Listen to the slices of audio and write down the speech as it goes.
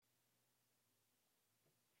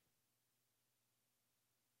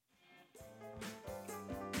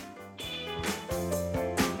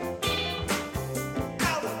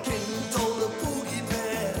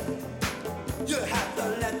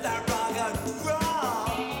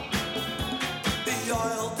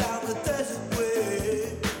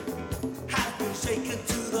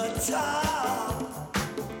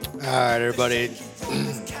right, everybody.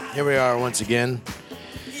 Here we are once again.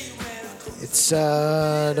 It's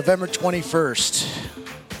November 21st,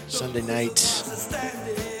 Sunday night,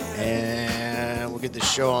 and we'll get the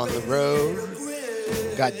show on the road.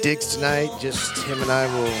 Got Diggs tonight. Just him and I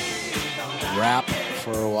will rap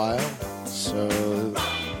for a while. So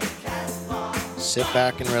sit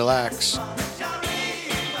back and relax.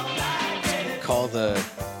 Call the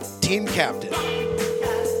team captain,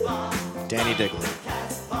 Danny Digley.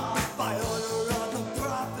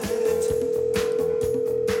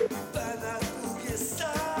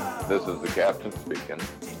 This is the captain speaking.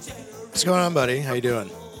 What's going on, buddy? How you doing?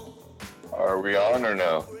 Are we on or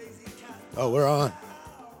no? Oh, we're on.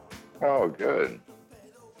 Oh, good.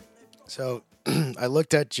 So I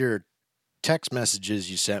looked at your text messages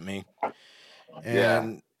you sent me,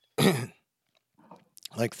 and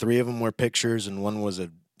like 3 of them were pictures and one was a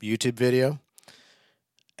YouTube video.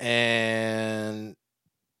 And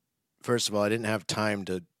first of all, I didn't have time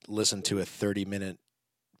to listen to a 30-minute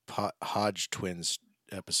Hodge Twins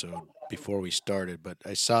episode before we started, but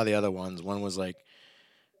I saw the other ones. One was like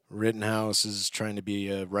Rittenhouse is trying to be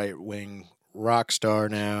a right-wing rock star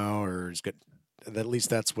now, or he's got, at least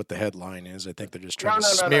that's what the headline is. I think they're just trying to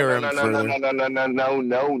smear him further.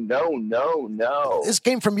 No. This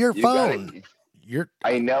came from your phone.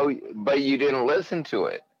 I know, but you didn't listen to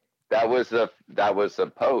it. That was a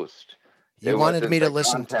post. You wanted me to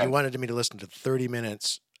listen. You wanted me to listen to 30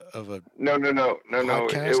 minutes of a no.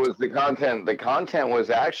 podcast? It was the content. The content was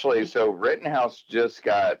actually, so Rittenhouse just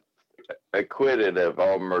got acquitted of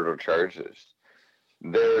all murder charges.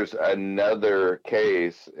 There's another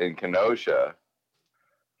case in Kenosha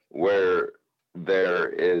where there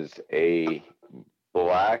is a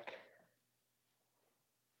black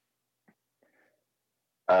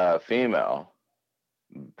female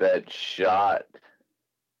that shot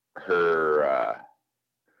her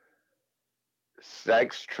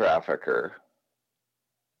sex trafficker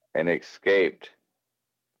and escaped.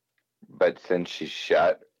 But since she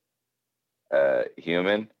shot a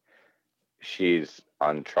human, she's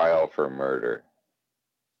on trial for murder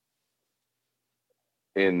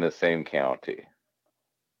in the same county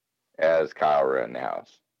as Kyle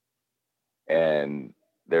Rittenhouse. And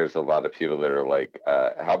there's a lot of people that are like,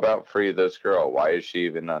 how about free this girl? Why is she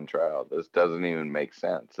even on trial? This doesn't even make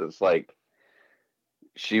sense. It's like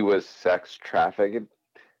she was sex trafficked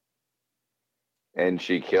and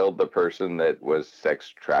she killed the person that was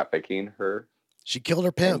sex trafficking her. She killed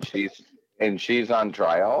her pimp. And she's on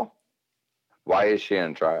trial? Why is she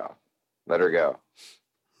on trial? Let her go.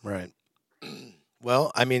 Right.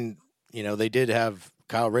 Well, I mean, they did have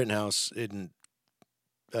Kyle Rittenhouse in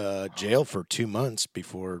jail for 2 months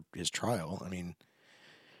before his trial. I mean,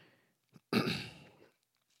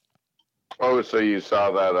 oh, so you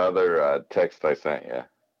saw that other text I sent you?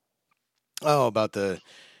 Oh, about the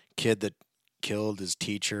kid that killed his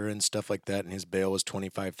teacher and stuff like that, and his bail was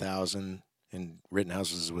 $25,000, and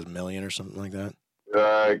Rittenhouse's was $1 million or something like that.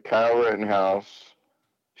 Kyle Rittenhouse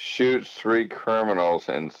shoots 3 criminals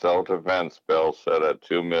in self-defense. Bail set at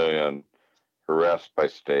 $2 million. Arrest by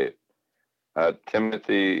state.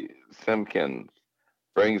 Timothy Simpkins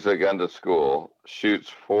brings a gun to school, shoots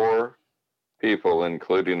 4 people,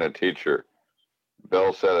 including a teacher.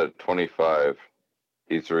 Bail set at $25,000.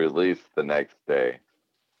 He's released the next day.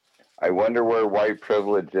 I wonder where white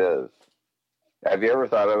privilege is. Have you ever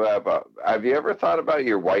thought about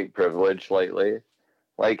your white privilege lately?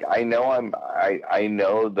 Like, I know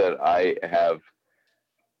that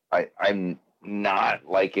I'm not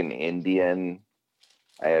like an Indian.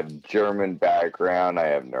 I have German background. I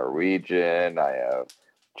have Norwegian. I have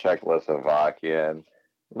Czechoslovakian.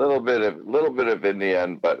 A little bit of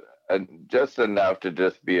Indian, but just enough to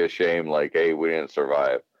just be ashamed. Like, hey, we didn't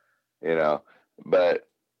survive, But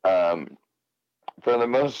for the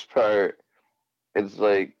most part, it's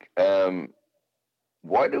like,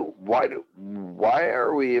 why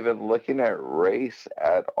are we even looking at race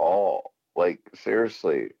at all? Like,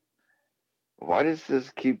 seriously, why does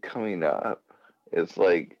this keep coming up? It's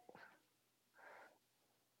like,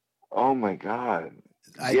 oh my God,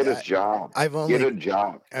 get a job. Get a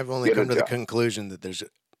job. I've only come to the conclusion that there's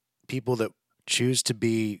people that choose to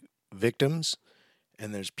be victims,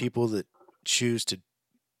 and there's people that choose to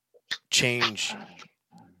change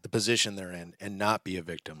the position they're in and not be a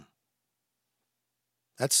victim.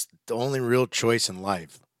 That's the only real choice in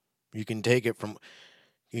life. You can take it from,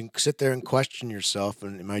 you can sit there and question yourself,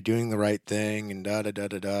 and am I doing the right thing, and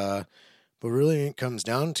da-da-da-da-da. But really, when it comes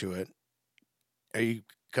down to it, are you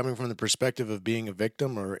coming from the perspective of being a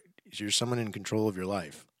victim, or is you someone in control of your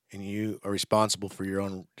life, and you are responsible for your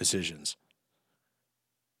own decisions?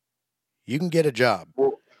 You can get a job.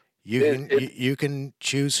 Well, You can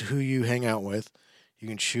choose who you hang out with. You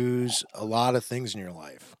can choose a lot of things in your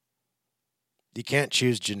life. You can't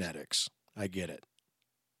choose genetics. I get it.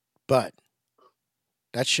 But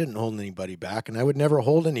that shouldn't hold anybody back. And I would never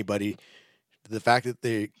hold anybody to the fact that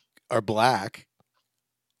they are black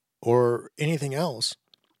or anything else.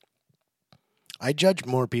 I judge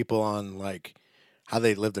more people on like how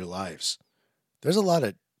they live their lives. There's a lot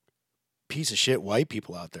of piece of shit white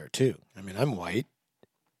people out there too. I mean, I'm white,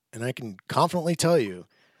 and I can confidently tell you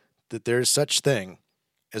that there's such thing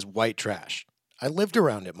as white trash. I lived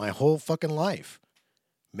around it my whole fucking life.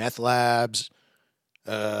 Meth labs,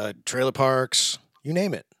 trailer parks, you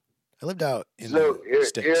name it. I lived out in the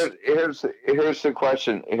States. Here's the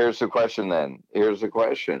question. Here's the question then. Here's the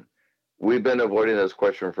question. We've been avoiding this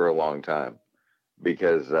question for a long time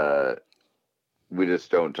because we just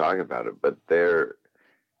don't talk about it. But there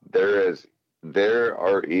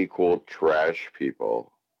are equal trash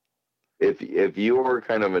people. If you are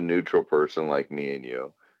kind of a neutral person like me and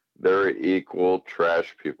you, there are equal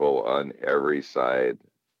trash people on every side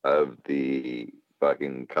of the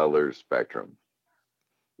fucking color spectrum.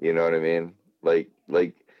 You know what I mean?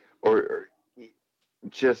 Or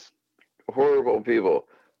just horrible people.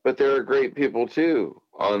 But there are great people too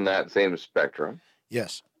on that same spectrum.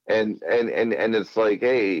 Yes. And it's like,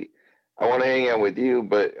 hey, I want to hang out with you,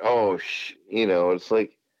 but it's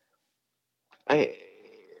like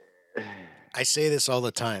I say this all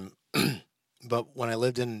the time, but when I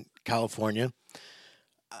lived in California,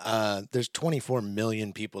 there's 24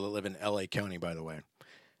 million people that live in LA County, by the way.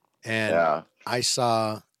 And I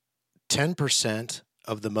saw 10%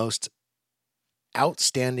 of the most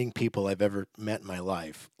outstanding people I've ever met in my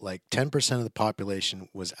life. Like 10% of the population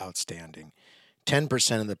was outstanding.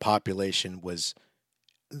 10% of the population was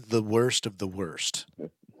the worst of the worst.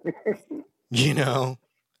 You know?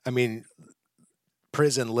 I mean,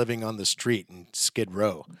 prison, living on the street in Skid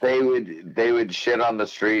Row. They would shit on the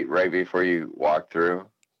street right before you walk through.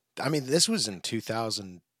 I mean, this was in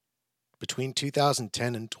between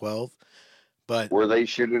 2010 and 12. But were they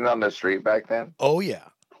shooting on the street back then? Oh yeah.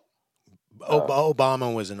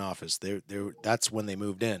 Obama was in office. That's when they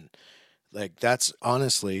moved in. Like that's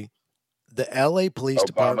honestly the LA Police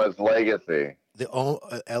Department. Obama's legacy. The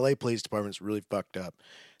LA Police Department's really fucked up.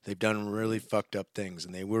 They've done really fucked up things,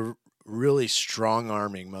 and they were really strong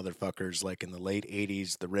arming motherfuckers like in the late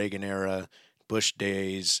 80s, the Reagan era, Bush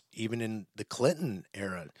days, even in the Clinton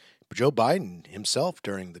era. Joe Biden himself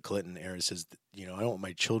during the Clinton era says, I don't want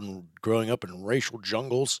my children growing up in racial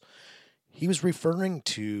jungles. He was referring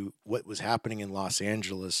to what was happening in Los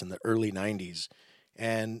Angeles in the early 90s.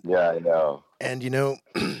 And yeah, I know. And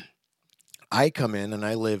I come in and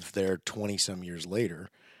I live there 20 some years later.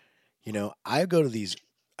 I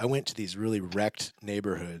went to these really wrecked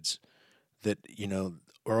neighborhoods that,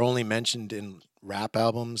 are only mentioned in rap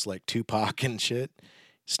albums like Tupac and shit,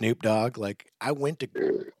 Snoop Dogg. Like I went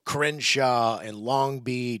to Crenshaw and Long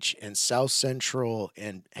Beach and South Central,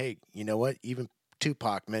 and hey, you know what? Even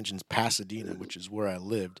Tupac mentions Pasadena, which is where I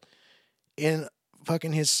lived, in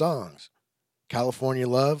fucking his songs. California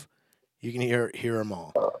Love, you can hear them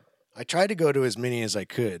all. I tried to go to as many as I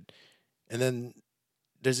could. And then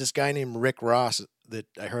there's this guy named Rick Ross that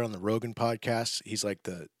I heard on the Rogan podcast. He's like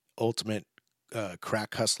the ultimate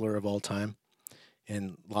crack hustler of all time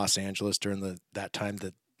in Los Angeles during that time,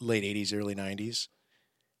 the late 80s, early 90s.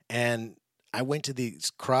 And I went to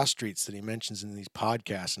these cross streets that he mentions in these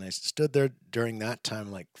podcasts, and I stood there during that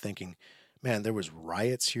time like thinking, man, there was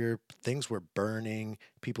riots here. Things were burning.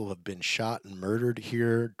 People have been shot and murdered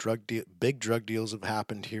here. Big drug deals have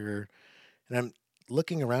happened here. And I'm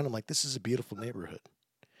looking around. I'm like, this is a beautiful neighborhood.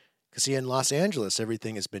 Because see, in Los Angeles,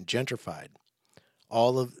 everything has been gentrified.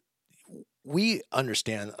 We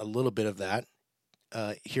understand a little bit of that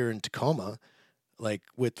here in Tacoma, like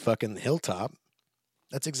with fucking Hilltop.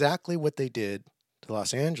 That's exactly what they did to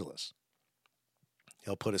Los Angeles.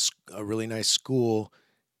 They'll put a really nice school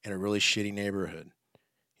in a really shitty neighborhood,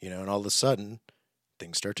 and all of a sudden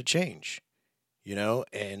things start to change,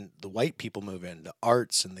 and the white people move in, the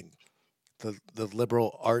arts and the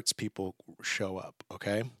liberal arts people show up.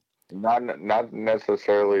 Okay. Not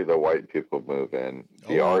necessarily the white people move in,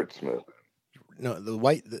 the arts move in. No,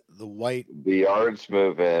 the arts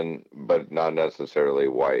move in, but not necessarily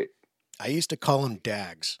white. I used to call them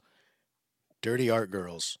DAGs, dirty art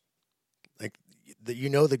girls. Like,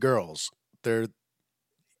 the girls, they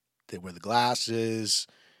wear the glasses.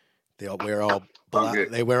 They all wear all black. Okay.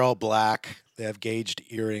 They wear all black. They have gauged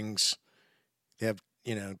earrings. They have,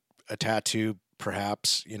 a tattoo,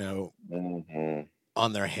 perhaps, mm-hmm.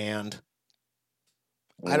 on their hand.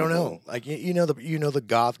 Mm-hmm. I don't know. Like, the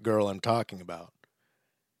goth girl I'm talking about.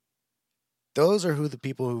 Those are who the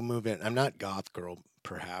people who move in. I'm not goth girl,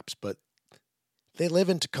 perhaps, but they live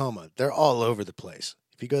in Tacoma. They're all over the place.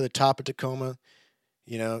 If you go to the top of Tacoma,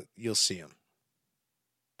 you'll see them.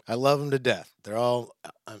 I love them to death. They're all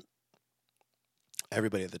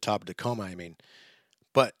everybody at the top of Tacoma. I mean,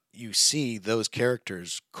 but you see those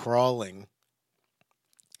characters crawling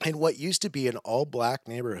in what used to be an all-black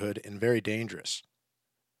neighborhood and very dangerous.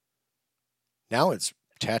 Now it's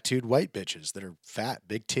tattooed white bitches that are fat,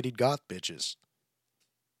 big-titted goth bitches.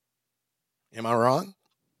 Am I wrong?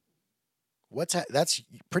 That's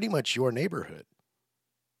pretty much your neighborhood.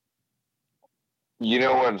 You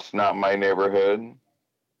know what's not my neighborhood?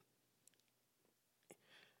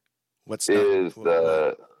 What's is not,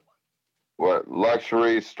 the what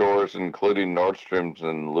luxury stores, including Nordstrom's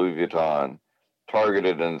and Louis Vuitton,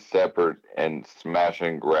 targeted in separate and smash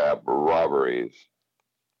and grab robberies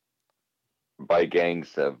by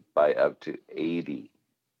gangs by up to 80.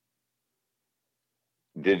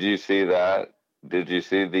 Did you see that? Did you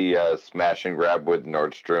see the smash and grab with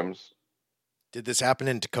Nordstrom's? Did this happen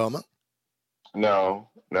in Tacoma? No,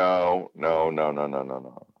 no, no, no, no, no, no,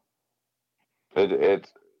 no. It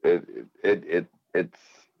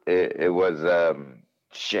was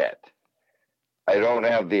shit. I don't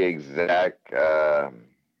have the exact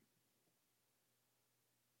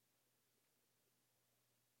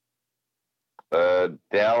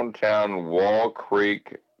downtown Wall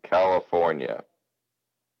Creek, California.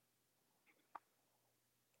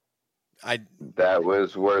 That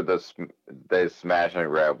was where the smash and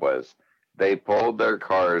grab was. They pulled their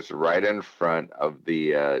cars right in front of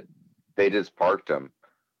the. They just parked them,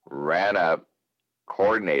 ran up,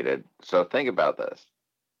 coordinated. So think about this: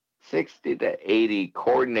 60 to 80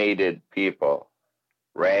 coordinated people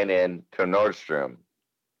ran into Nordstrom,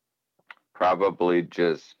 probably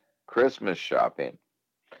just Christmas shopping,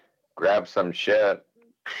 grabbed some shit,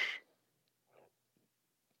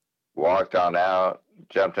 walked on out,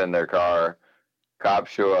 jumped in their car. Cops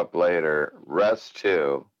show up later, rest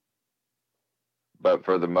too, but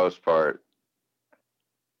for the most part,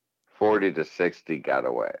 40 to 60 got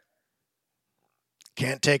away.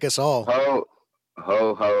 Can't take us all. Ho,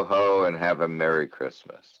 ho, ho, ho, and have a Merry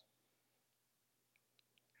Christmas.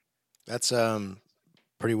 That's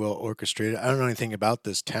pretty well orchestrated. I don't know anything about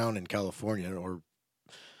this town in California,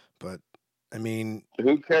 but I mean,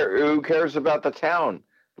 who cares about the town?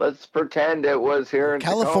 Let's pretend it was here in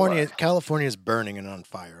California. Tacoma. California is burning and on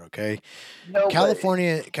fire. Okay, no,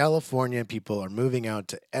 California people are moving out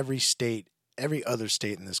to every state, every other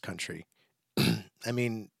state in this country. I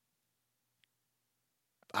mean,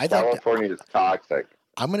 California is toxic.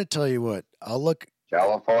 I'm going to tell you what.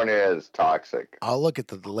 California is toxic. I'll look at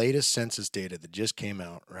the latest census data that just came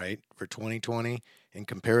out, right, for 2020 and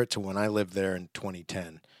compare it to when I lived there in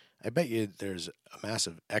 2010. I bet you there's a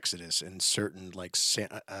massive exodus in certain, like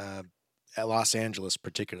Los Angeles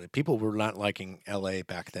particularly. People were not liking LA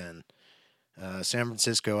back then. San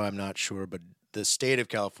Francisco, I'm not sure, but the state of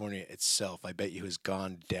California itself, I bet you, has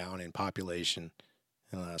gone down in population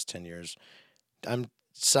in the last 10 years. I'm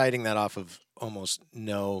citing that off of almost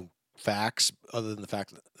no facts other than the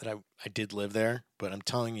fact that I did live there, but I'm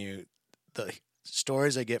telling you the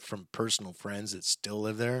stories I get from personal friends that still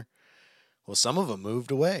live there. Well, some of them moved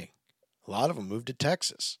away. A lot of them moved to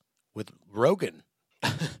Texas with Rogan.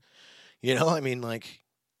 I mean, like,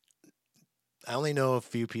 I only know a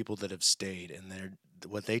few people that have stayed, and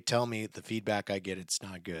what they tell me, the feedback I get, it's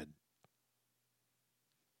not good.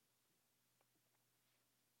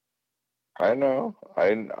 I know.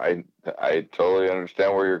 I totally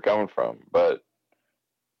understand where you're coming from, but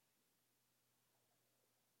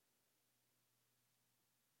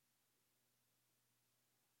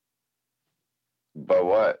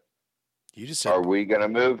what? You just said, are we gonna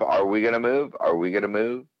move? Are we gonna move? Are we gonna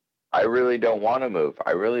move? I really don't want to move.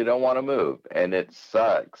 I really don't want to move, and it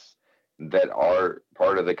sucks that our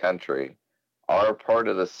part of the country, our part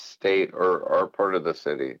of the state, or our part of the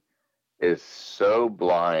city is so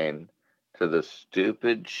blind to the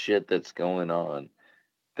stupid shit that's going on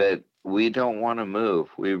that we don't want to move.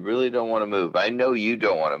 We really don't want to move. I know you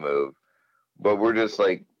don't want to move, but we're just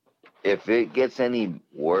like, if it gets any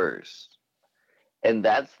worse, and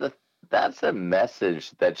that's a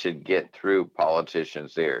message that should get through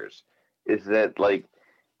politicians' ears, is that, like,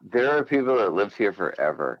 there are people that lived here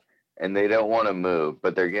forever and they don't want to move,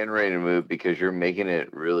 but they're getting ready to move because you're making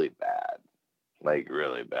it really bad, like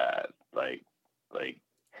really bad, like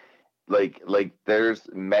there's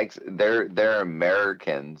there are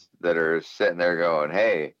Americans that are sitting there going,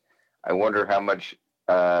 hey, I wonder how much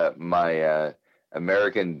my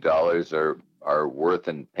American dollars are worth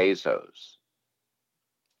in pesos.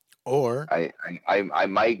 or I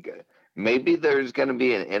might maybe there's going to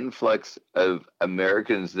be an influx of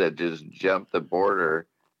Americans that just jump the border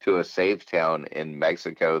to a safe town in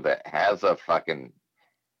Mexico that has a fucking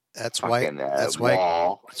That's why. fucking That's why.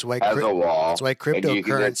 wall, That's why. has a That's wall, why and you can just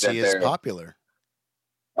cryptocurrency sit is there. popular.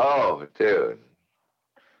 Oh, dude,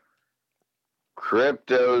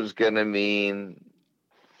 crypto's gonna mean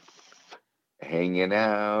hanging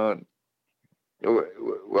out.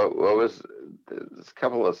 What was? There's a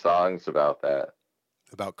couple of songs about that.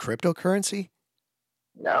 About cryptocurrency?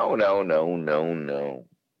 No, no, no, no, no.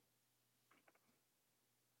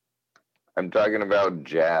 I'm talking about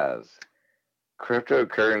jazz.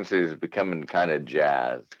 Cryptocurrency is becoming kind of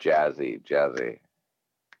jazzy.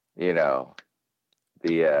 You know,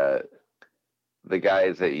 the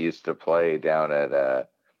guys that used to play down at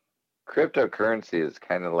cryptocurrency is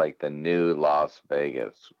kind of like the new Las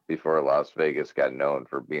Vegas before Las Vegas got known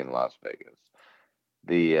for being Las Vegas.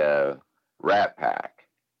 The Rat Pack,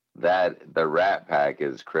 the Rat Pack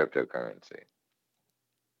is cryptocurrency.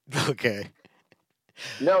 Okay.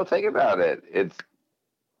 No, think about it.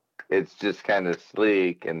 It's just kind of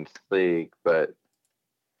sleek, but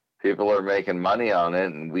people are making money on it,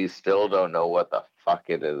 and we still don't know what the fuck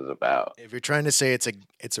it is about. If you're trying to say it's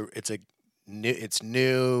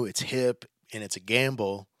new, it's hip, and it's a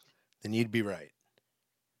gamble, then you'd be right.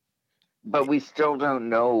 But we still don't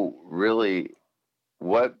know really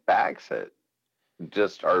what backs it.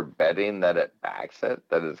 Just are betting that it backs it,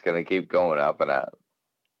 that it's going to keep going up and up.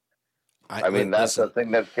 I mean, that's the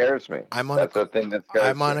thing that scares me. I'm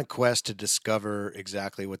on a quest to discover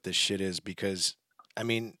exactly what this shit is because, I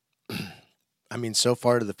mean, so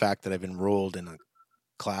far to the fact that I've enrolled in a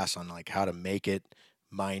class on like how to make it,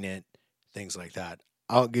 mine it, things like that.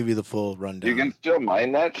 I'll give you the full rundown. You can still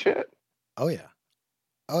mine that shit? Oh yeah.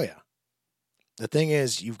 The thing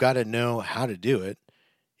is, you've got to know how to do it.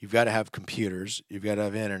 You've got to have computers. You've got to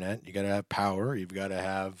have internet. You got to have power. You've got to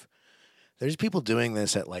have. There's people doing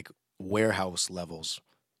this at like warehouse levels.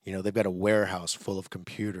 You know, they've got a warehouse full of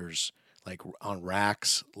computers, like on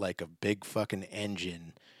racks, like a big fucking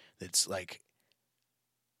engine that's like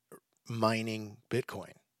mining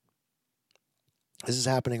Bitcoin. This is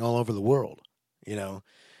happening all over the world, you know.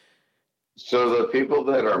 So the people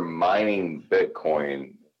that are mining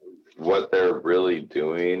Bitcoin, what they're really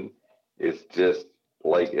doing is just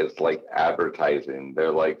like it's like advertising.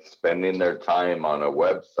 They're like spending their time on a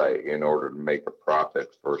website in order to make a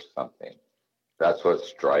profit for something. That's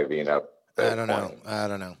what's driving up Bitcoin. I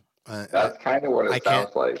don't know. That's kind of what it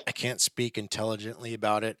sounds like. I can't speak intelligently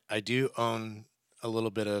about it. I do own a little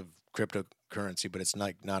bit of cryptocurrency, but it's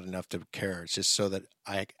not enough to care. It's just so that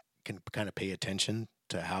I can kind of pay attention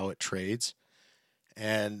to how it trades.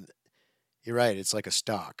 And you're right. It's like a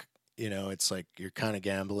stock. You know, it's like you're kind of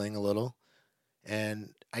gambling a little.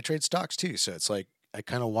 And I trade stocks too. So it's like I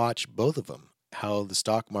kind of watch both of them, how the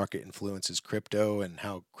stock market influences crypto and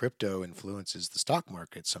how crypto influences the stock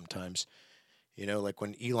market sometimes. You know, like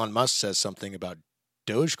when Elon Musk says something about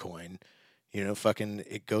Dogecoin, you know, fucking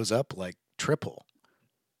it goes up like triple.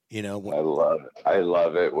 You know, I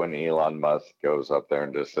love it when Elon Musk goes up there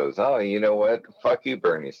and just says, "Oh, you know what? Fuck you,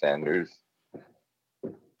 Bernie Sanders."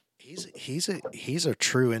 He's a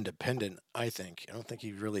true independent, I think. I don't think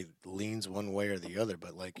he really leans one way or the other,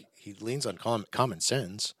 but like he leans on common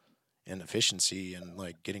sense and efficiency and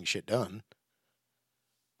like getting shit done.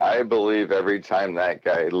 I believe every time that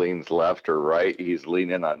guy leans left or right, he's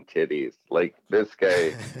leaning on titties. Like this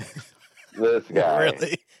guy,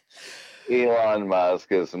 Really? Elon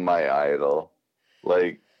Musk is my idol.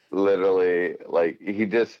 Like literally, like he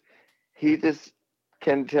just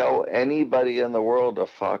can tell anybody in the world to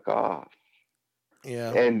fuck off.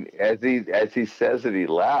 Yeah. And as he says it, he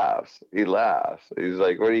laughs. He's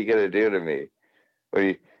like, "What are you gonna do to me? What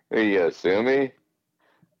are you gonna sue me?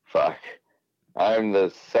 Fuck. I'm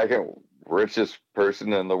the second richest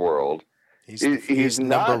person in the world." He's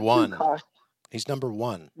number one. He's number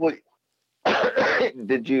one. Well,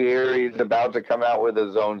 did you hear he's about to come out with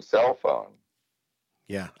his own cell phone?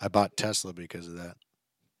 Yeah, I bought Tesla because of that.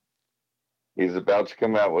 He's about to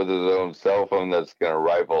come out with his own cell phone that's going to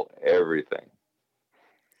rival everything.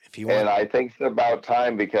 And I think it's about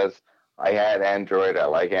time because I had Android. I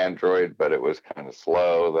like Android, but it was kind of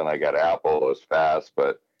slow. Then I got Apple. It was fast,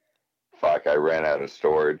 but fuck, I ran out of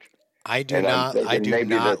storage. I do not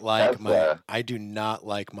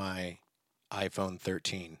like my iPhone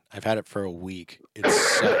 13. I've had it for a week. It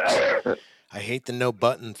sucks. I hate the no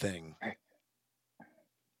button thing.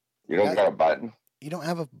 You don't got a button? You don't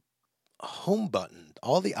have a home button.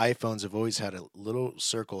 All the iPhones have always had a little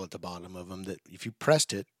circle at the bottom of them that if you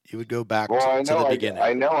pressed it, you would go back to the beginning.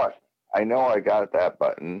 I know I got that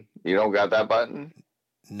button. You don't got that button?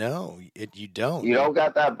 No, you don't. You don't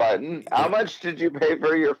got that button. How much did you pay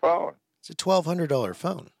for your phone? It's a $1,200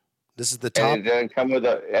 phone. This is the top. And it didn't come with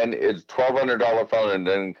and it's $1,200 phone and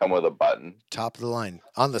it didn't come with a button. Top of the line.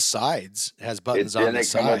 On the sides, it has It buttons on the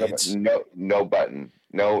didn't come with sides. no button.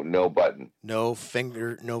 No button. No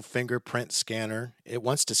fingerprint scanner. It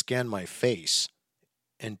wants to scan my face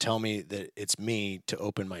and tell me that it's me to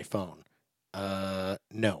open my phone.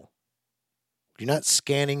 No. You're not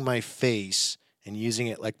scanning my face and using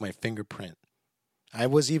it like my fingerprint. I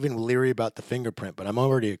was even leery about the fingerprint, but I'm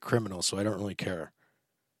already a criminal, so I don't really care.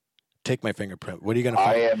 Take my fingerprint. What are you gonna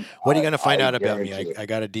find? What are you gonna find out about me? I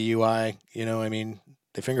got a DUI. You know, I mean,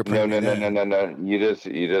 the fingerprint. No.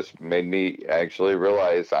 You just made me actually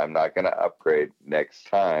realize I'm not gonna upgrade. Next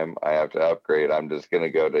time I have to upgrade, I'm just gonna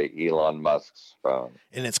go to Elon Musk's phone.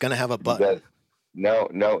 And it's gonna have a button. No,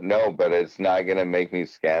 but it's not gonna make me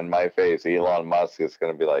scan my face. Elon Musk is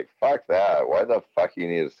gonna be like, "Fuck that! Why the fuck you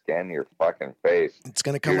need to scan your fucking face? It's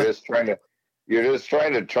gonna come. You're just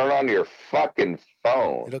trying to turn on your fucking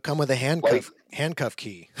phone. It'll come with a handcuff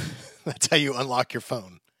key. That's how you unlock your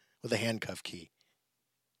phone, with a handcuff key.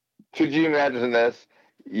 Could you imagine this?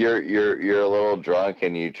 You're a little drunk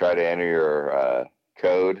and you try to enter your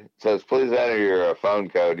code. It says, "Please enter your phone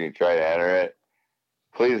code," and you try to enter it.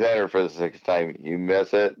 Please enter for the 6th time. You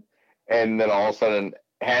miss it. And then all of a sudden,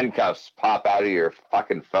 handcuffs pop out of your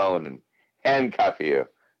fucking phone and handcuff you.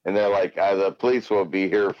 And they're like, "The police will be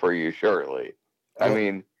here for you shortly." I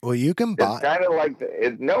mean, well, you can buy. It's kind of like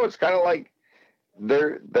it's kind of like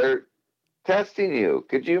they're testing you.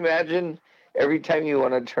 Could you imagine every time you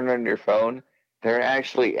want to turn on your phone, they're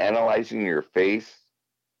actually analyzing your face,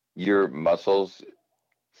 your muscles,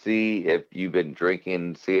 see if you've been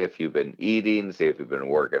drinking, see if you've been eating, see if you've been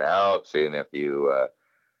working out, seeing if you've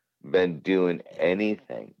been doing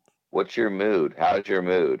anything. What's your mood? How's your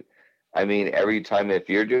mood? I mean, every time if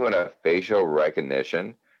you're doing a facial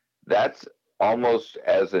recognition, that's almost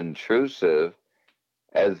as intrusive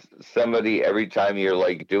as somebody every time you're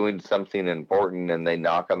like doing something important and they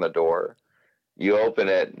knock on the door. You open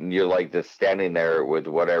it and you're like just standing there with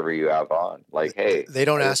whatever you have on. Like, hey, they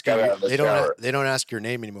don't ask you. They don't ask your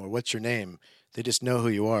name anymore. What's your name? They just know who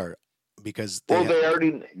you are because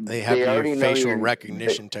they have your facial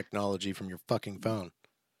recognition technology from your fucking phone.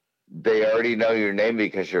 They already know your name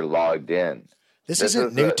because you're logged in. This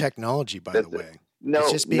isn't new technology, by the way. No,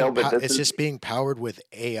 it's just being powered with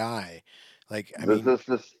AI. Like, I mean, this is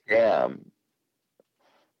the scam.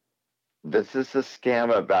 This is a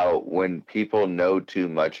scam about when people know too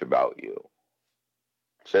much about you.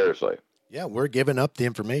 Seriously. Yeah, we're giving up the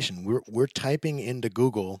information. We're typing into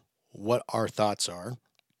Google what our thoughts are.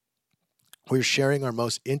 We're sharing our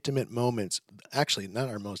most intimate moments. Actually, not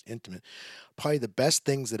our most intimate. Probably the best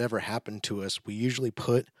things that ever happened to us, we usually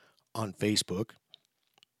put on Facebook.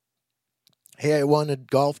 Hey, I won a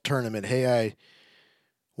golf tournament. Hey, I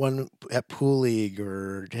won at Pool League.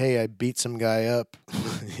 Or, hey, I beat some guy up,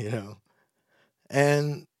 you know.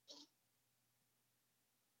 And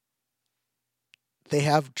they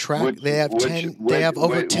have over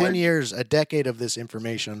 10 years, a decade of this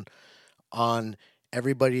information on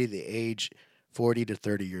everybody the age 40 to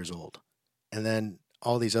 30 years old. And then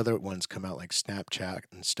all these other ones come out like Snapchat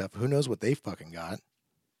and stuff. Who knows what they fucking got?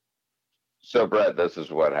 So, Brett, this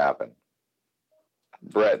is what happened.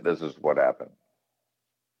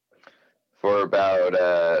 For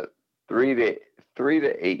about 3 to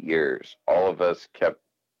 8 years, all of us kept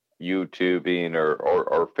YouTubing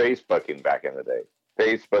or Facebooking back in the day.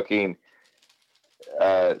 Facebooking,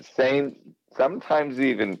 sometimes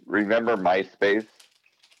even remember MySpace.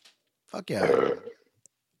 Fuck yeah.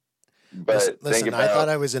 But listen, I thought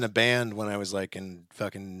I was in a band when I was like in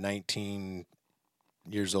fucking 19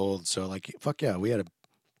 years old. So like, fuck yeah, we had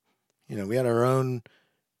our own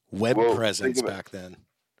web presence back then.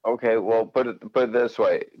 Okay, well, put it this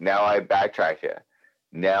way. Now I backtrack you.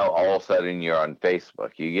 Now all of a sudden you're on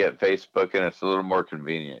Facebook. You get Facebook and it's a little more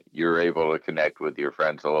convenient. You're able to connect with your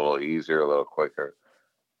friends a little easier, a little quicker.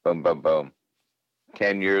 Boom, boom, boom.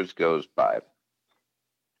 10 years goes by.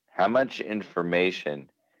 How much information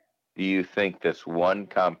do you think this one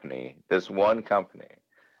company,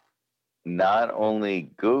 not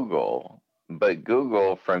only Google, but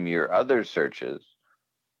Google from your other searches?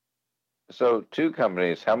 So 2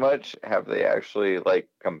 companies, how much have they actually like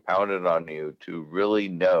compounded on you to really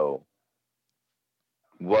know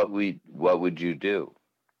what would you do?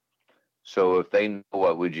 So if they know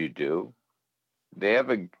what would you do, they have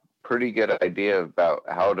a pretty good idea about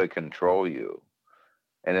how to control you.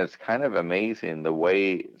 And it's kind of amazing the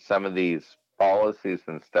way some of these policies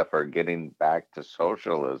and stuff are getting back to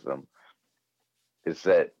socialism is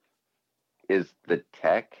that is the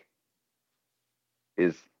tech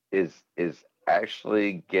is is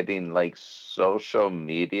actually getting like social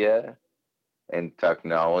media and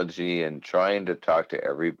technology and trying to talk to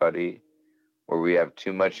everybody, where we have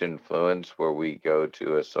too much influence, where we go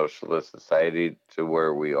to a socialist society to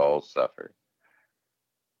where we all suffer.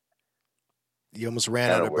 You almost ran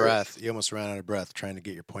Kind out of of weird. breath. You almost ran out of breath trying to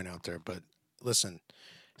get your point out there. But listen,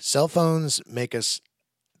 cell phones make us,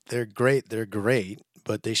 they're great. They're great,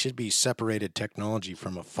 but they should be separated technology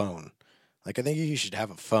from a phone. Like, I think you should have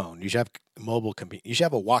a phone. You should have you should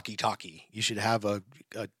have a walkie talkie. You should have a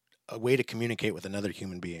way to communicate with another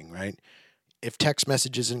human being, right? If text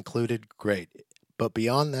messages included, great. But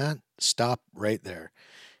beyond that, stop right there.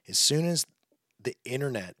 As soon as the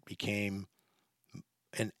internet became,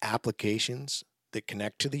 and applications that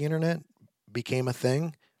connect to the internet became a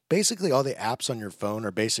thing, basically all the apps on your phone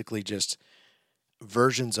are basically just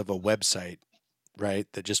versions of a website, right?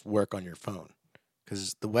 That just work on your phone.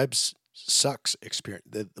 Because the sucks experience.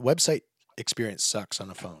 The website experience sucks on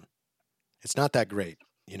a phone. It's not that great.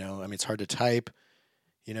 I mean, it's hard to type.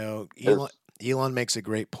 Elon makes a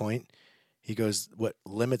great point. He goes, what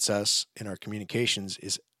limits us in our communications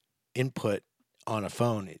is input on a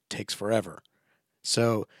phone. It takes forever.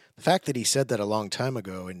 So the fact that he said that a long time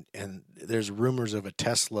ago, and there's rumors of a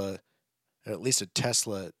Tesla, at least a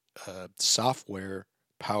Tesla software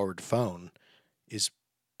powered phone, is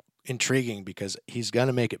intriguing because he's going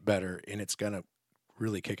to make it better and it's going to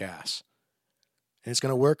really kick ass. And it's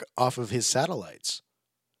going to work off of his satellites.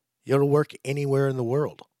 It'll work anywhere in the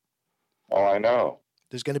world. Oh, I know.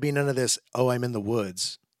 There's going to be none of this, oh, I'm in the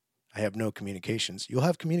woods. I have no communications. You'll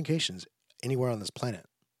have communications anywhere on this planet.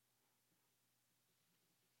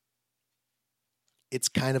 It's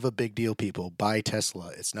kind of a big deal, people. Buy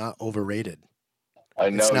Tesla. It's not overrated.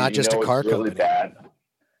 I know. It's not just a car company. Bad.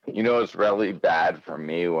 It's really bad for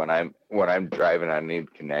me when I'm driving. I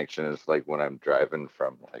need connection. It's like when I'm driving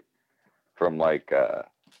from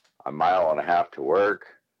a mile and a half to work,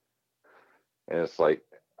 and it's like,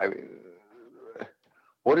 I mean,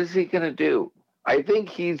 what is he gonna do? I think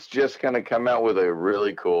he's just gonna come out with a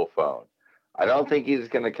really cool phone. I don't think he's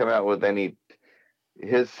gonna come out with any.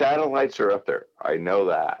 His satellites are up there. I know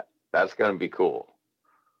that. That's gonna be cool.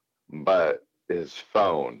 But his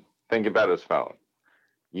phone. Think about his phone.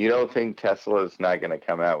 You don't think Tesla is not going to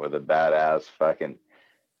come out with a badass fucking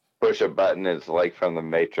push a button? It's like from the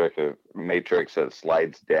Matrix that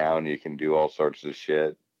slides down. You can do all sorts of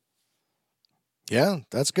shit. Yeah,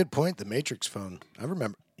 that's a good point. The Matrix phone. I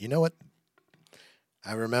remember. You know what?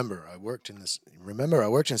 I remember. I worked in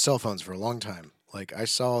cell phones for a long time. Like, I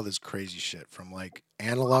saw this crazy shit from like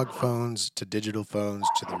analog phones to digital phones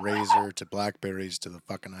to the Razr to Blackberries to the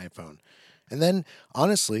fucking iPhone. And then,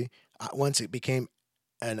 honestly, once it became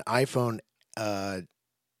an iPhone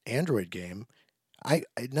Android game,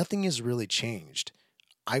 nothing has really changed.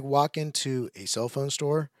 I walk into a cell phone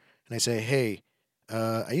store and I say, "Hey,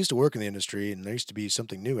 I used to work in the industry, and there used to be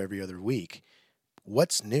something new every other week.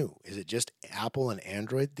 What's new? Is it just Apple and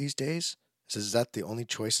Android these days? Is that the only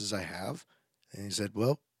choices I have?" And he said,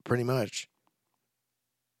 "Well, pretty much."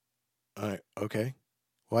 Okay.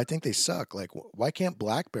 Well, I think they suck. Like, why can't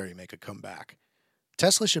BlackBerry make a comeback?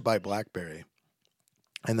 Tesla should buy BlackBerry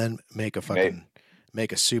and then make a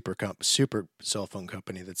super cell phone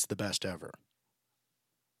company that's the best ever.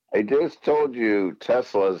 I just told you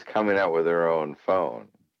Tesla's coming out with their own phone.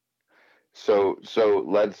 So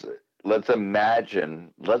let's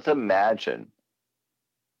imagine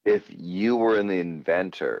if you were the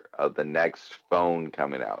inventor of the next phone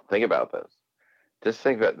coming out. Think about this. Just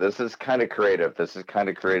think about this. Is kind of creative. This is kind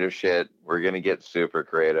of creative shit. We're gonna get super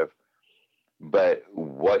creative. But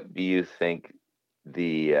what do you think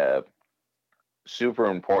the super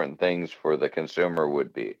important things for the consumer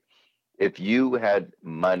would be? If you had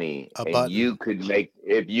money and you could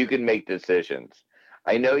make decisions.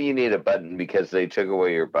 I know you need a button because they took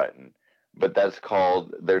away your button, but that's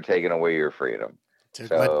called they're taking away your freedom.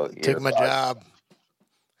 Took my job.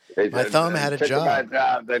 My thumb had a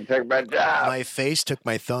job. They took my job. My face took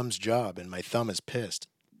my thumb's job, and my thumb is pissed.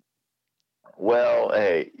 Well,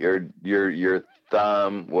 hey, your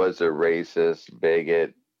thumb was a racist,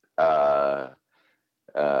 bigot,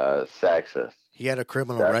 sexist. He had a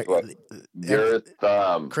criminal record. Your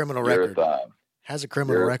thumb. Criminal record. Thumb. Has a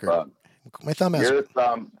criminal record. My thumb has. Your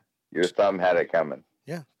thumb had it coming.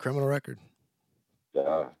 Yeah, criminal record.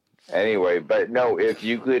 Anyway, but no, if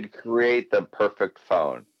you could create the perfect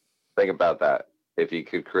phone, think about that. If you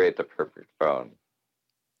could create the perfect phone.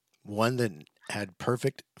 One that had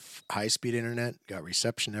perfect high-speed internet, got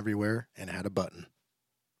reception everywhere, and had a button.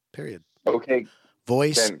 Period. Okay.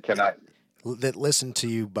 Voice. Can I? that listened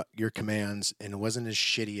to your commands, and it wasn't as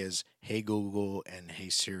shitty as Hey Google and Hey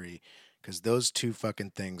Siri, because those two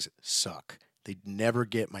fucking things suck. They never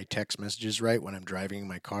get my text messages right when I'm driving in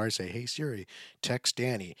my car. I say, "Hey Siri, text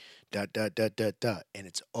Danny, dot dot dot dot dot," and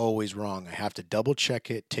it's always wrong. I have to double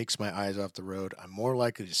check it. Takes my eyes off the road. I'm more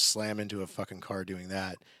likely to slam into a fucking car doing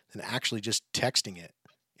that than actually just texting it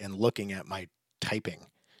and looking at my typing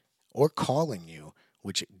or calling you,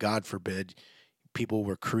 which God forbid people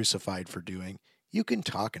were crucified for doing. You can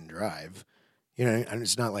talk and drive. You know, and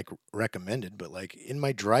it's not like recommended, but like in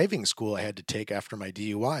my driving school I had to take after my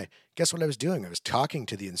DUI. Guess what I was doing? I was talking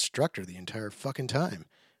to the instructor the entire fucking time.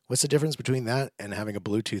 What's the difference between that and having a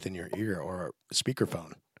Bluetooth in your ear or a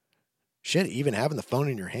speakerphone? Shit, even having the phone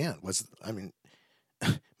in your hand. I mean,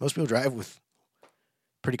 most people drive with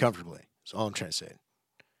pretty comfortably. That's all I'm trying to say.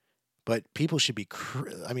 But people should be,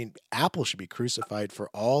 Apple should be crucified for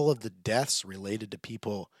all of the deaths related to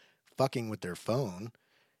people fucking with their phone.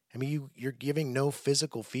 I mean, you're giving no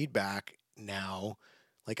physical feedback now.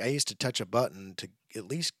 Like I used to touch a button to at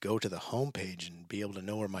least go to the home page and be able to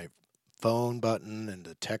know where my phone button and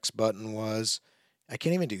the text button was. I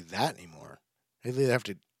can't even do that anymore. I either have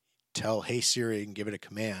to tell Hey Siri and give it a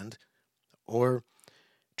command, or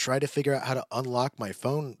try to figure out how to unlock my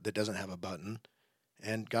phone that doesn't have a button,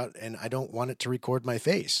 and I don't want it to record my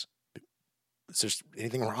face. Is there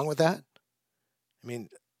anything wrong with that? I mean,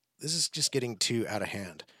 this is just getting too out of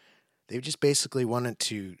hand. They just basically wanted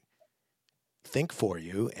to think for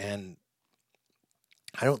you, and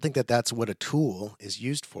I don't think that that's what a tool is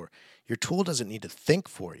used for. Your tool doesn't need to think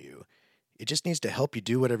for you. It just needs to help you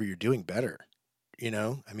do whatever you're doing better. You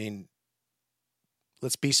know, I mean,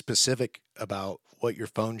 let's be specific about what your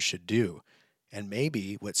phone should do. And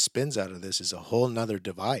maybe what spins out of this is a whole nother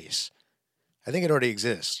device. I think it already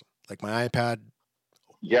exists. Like my iPad.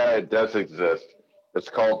 Yeah, it does exist. It's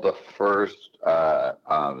called the first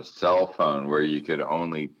cell phone where you could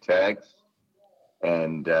only text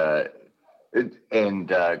and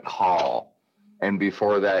call. And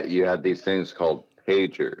before that, you had these things called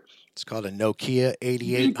pagers. It's called a Nokia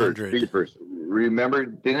 8800. Beepers. Remember,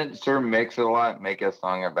 didn't Sir Mix-a-Lot make a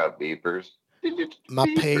song about beepers? My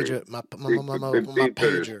pager, my pager.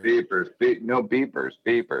 No beepers.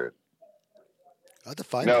 I have to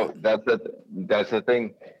find No, that. that's the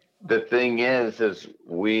thing. The thing is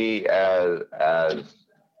we as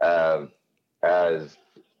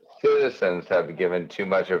citizens have given too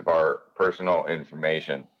much of our personal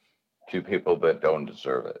information to people that don't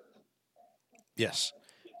deserve it. Yes,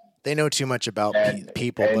 they know too much about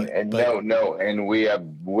people, but no, and we have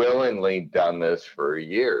willingly done this for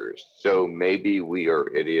years. So maybe we are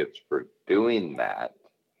idiots for doing that.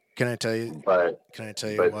 Can I tell you? Why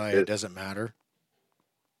it doesn't matter?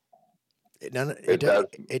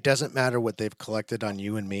 It doesn't matter what they've collected on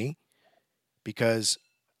you and me, because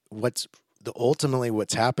ultimately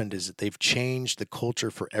what's happened is that they've changed the culture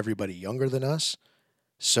for everybody younger than us.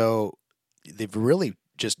 So they've really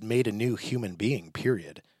just made a new human being,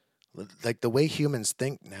 period. Like the way humans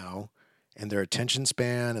think now and their attention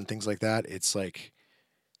span and things like that, it's like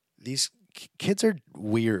these kids are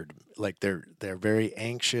weird. Like they're very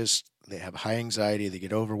anxious, they have high anxiety, they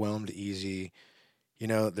get overwhelmed easy. You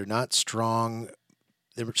know, they're not strong.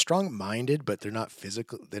 They're strong-minded, but they're not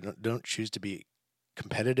physical. They don't choose to be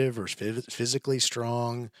competitive or physically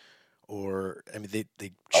strong, or I mean, they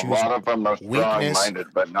choose. A lot of them are strong-minded,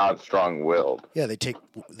 but not strong-willed. Yeah,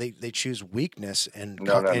 they choose weakness and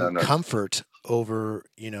comfort over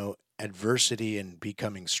adversity and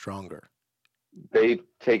becoming stronger. They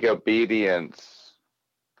take obedience.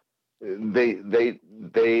 They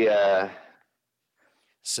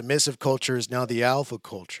submissive culture is now the alpha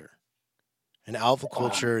culture. And alpha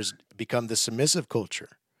culture has become the submissive culture.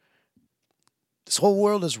 This whole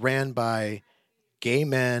world is ran by gay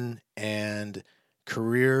men and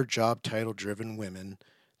career job title driven women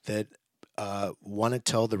that want to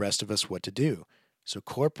tell the rest of us what to do. So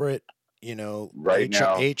corporate,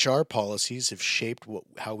 HR policies have shaped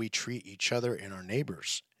how we treat each other and our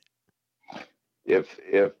neighbors. If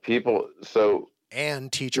people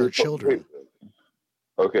and teach our children.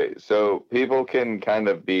 Okay, so people can kind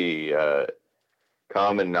of be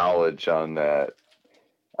common knowledge on that.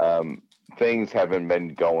 Things haven't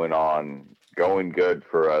been going good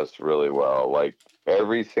for us really well. Like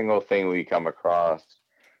every single thing we come across,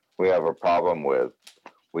 we have a problem with.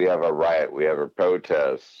 We have a riot. We have a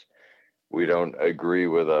protest. We don't agree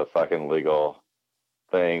with a fucking legal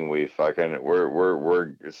thing. We're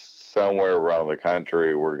somewhere around the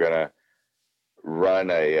country. We're gonna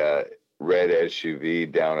run a red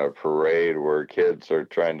SUV down a parade where kids are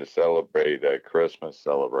trying to celebrate a Christmas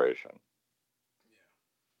celebration.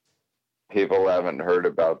 People haven't heard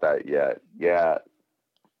about that yet. Yeah,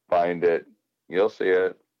 find it. You'll see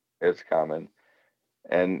it. It's coming.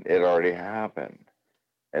 And it already happened.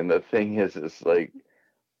 And the thing is, it's like,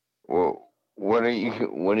 well, when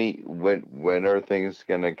are things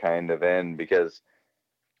gonna kind of end? Because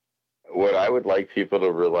what I would like people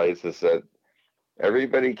to realize is that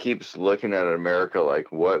everybody keeps looking at America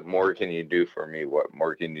like, what more can you do for me? What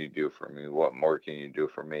more can you do for me? What more can you do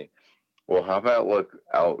for me? Well, how about look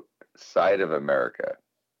outside of America?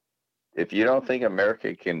 If you don't think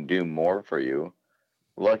America can do more for you,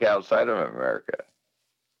 look outside of America.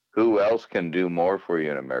 Who else can do more for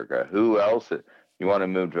you in America? Who else? You want to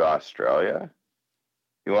move to Australia?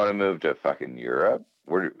 You want to move to fucking Europe?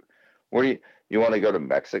 Where you want to go to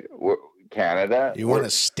Mexico? Canada? You want to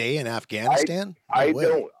stay in Afghanistan? I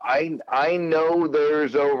don't. I know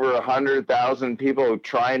there's over 100,000 people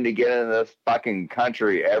trying to get in this fucking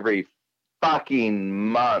country every fucking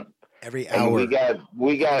month. Every hour. And we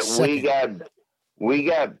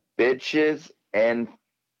got bitches and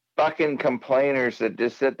fucking complainers that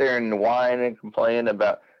just sit there and whine and complain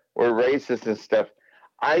about we're racist and stuff.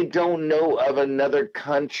 I don't know of another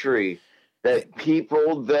country that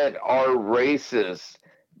people that are racist,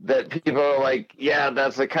 that people are like, yeah,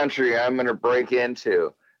 that's a country I'm going to break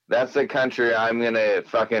into. That's a country I'm going to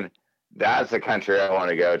fucking, that's a country I want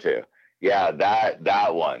to go to. Yeah,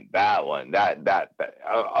 that one.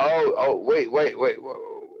 Wait.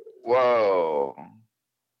 Whoa.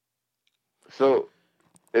 So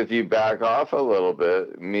if you back off a little bit,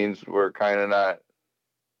 it means we're kind of not,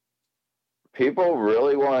 people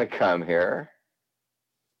really want to come here.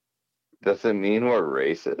 Doesn't mean we're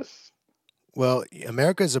racist. Well,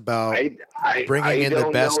 America's about bringing in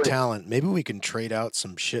the best talent. Maybe we can trade out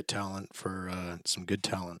some shit talent for some good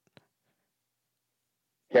talent.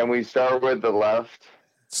 Can we start with the left?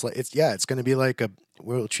 It's going to be like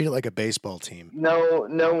we'll treat it like a baseball team. No.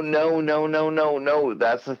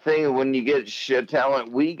 That's the thing. When you get shit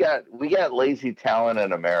talent, we got lazy talent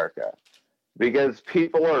in America because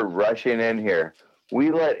people are rushing in here.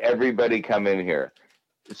 We let everybody come in here,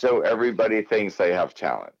 so everybody thinks they have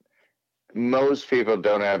talent. Most people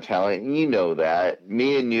don't have talent. You know that.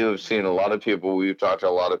 Me and you have seen a lot of people. We've talked to a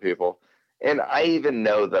lot of people. And I even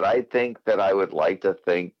know that I think that I would like to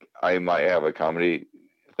think I might have a comedy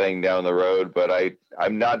thing down the road, but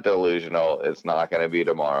I'm not delusional. It's not going to be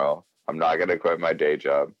tomorrow. I'm not going to quit my day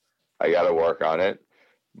job. I got to work on it.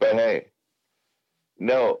 But hey,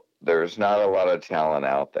 no, there's not a lot of talent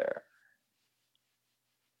out there.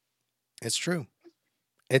 It's true.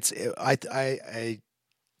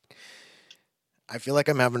 I feel like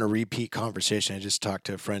I'm having a repeat conversation. I just talked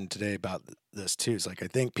to a friend today about this too. It's like I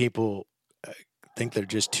think people think they're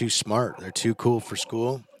just too smart. They're too cool for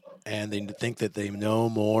school, and they think that they know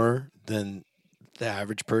more than the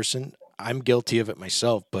average person. I'm guilty of it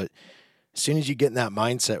myself, but as soon as you get in that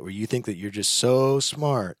mindset where you think that you're just so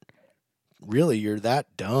smart, really you're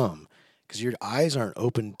that dumb because your eyes aren't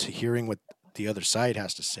open to hearing what the other side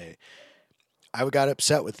has to say. I got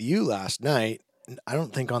upset with you last night. I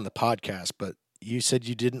don't think on the podcast, but you said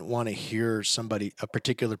you didn't want to hear a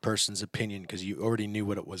particular person's opinion because you already knew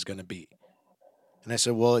what it was going to be. And I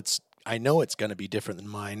said, well, I know it's going to be different than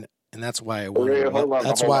mine, and that's why I want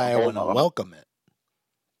to welcome it.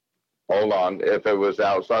 Hold on. If it was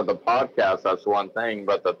outside the podcast, that's one thing.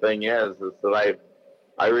 But the thing is that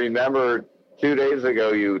I remember 2 days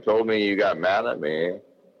ago you told me you got mad at me,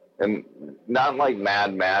 and not like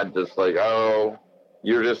mad, just like, oh,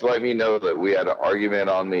 you're just letting me know that we had an argument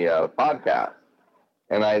on the podcast.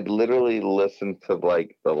 And I literally listened to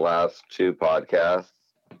like the last 2 podcasts,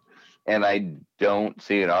 and I don't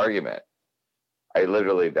see an argument. I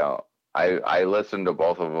literally don't. I listened to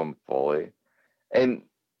both of them fully. And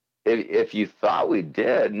if you thought we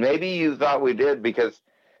did, maybe you thought we did because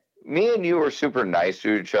me and you were super nice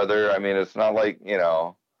to each other. I mean, it's not like,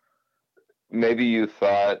 maybe you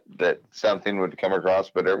thought that something would come across,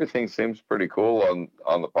 but everything seems pretty cool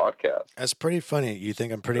on the podcast. That's pretty funny. You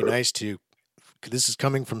think I'm pretty nice to you. This is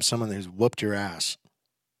coming from someone who's whooped your ass.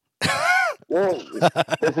 Well,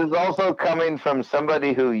 this is also coming from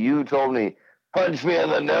somebody who you told me, punch me in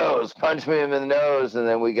the nose, and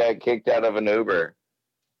then we got kicked out of an Uber.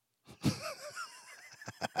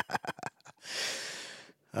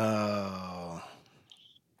 Oh,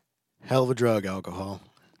 hell of a drug, alcohol.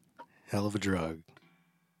 Hell of a drug.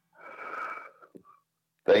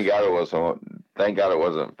 Thank God it wasn't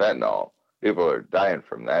fentanyl. People are dying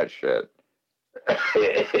from that shit.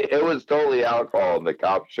 It was totally alcohol, and the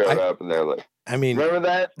cops showed up, and they're like, remember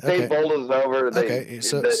that? Okay. They pulled us over.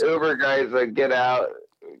 The Uber guys said, get out.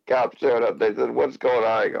 Cops showed up. They said, what's going on?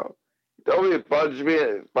 I go, Told me to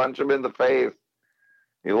punch him in the face.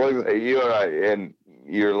 He looks at you and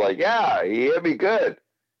you're like, yeah, he hit me good.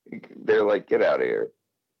 They're like, get out of here.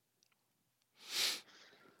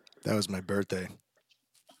 That was my birthday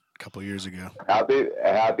a couple years ago.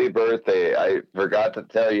 Happy birthday. I forgot to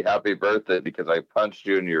tell you happy birthday because I punched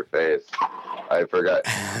you in your face. I forgot.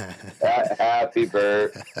 Happy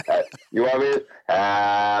birthday. You want me?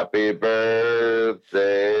 Happy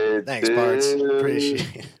birthday. Thanks, Bards.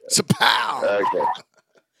 Appreciate it. So, pow! Okay.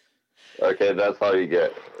 Okay, that's all you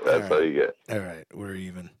get. That's all you get. All right, we're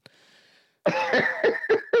even.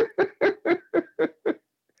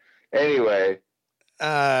 Anyway.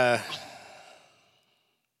 I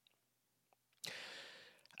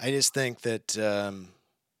just think that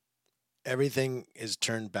everything is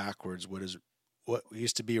turned backwards. What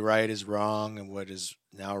used to be right is wrong, and what is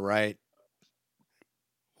now right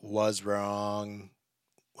was wrong.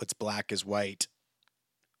 What's black is white.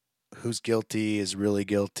 Who's guilty is really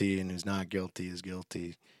guilty, and who's not guilty is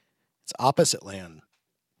guilty. It's opposite land.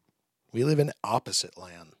 We live in opposite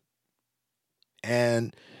land.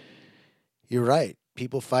 And you're right.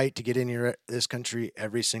 People fight to get in this country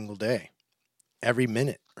every single day, every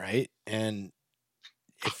minute, right? And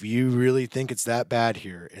if you really think it's that bad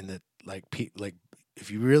here, and that if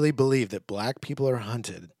you really believe that black people are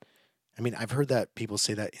hunted, I mean, I've heard that people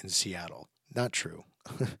say that in Seattle. Not true.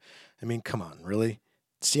 I mean, come on, really?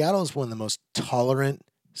 Seattle is one of the most tolerant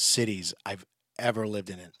cities I've ever lived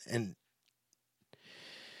in. And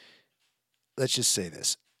let's just say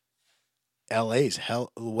this. LA's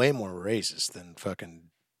way more racist than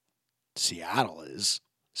fucking Seattle is.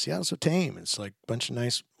 Seattle's so tame. It's like a bunch of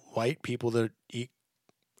nice white people that eat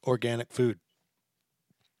organic food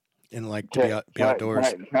and like to be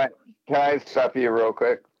outdoors. Can I stop you real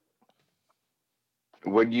quick?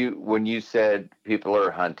 When you said people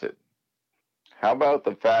are hunted, how about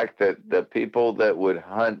the fact that the people that would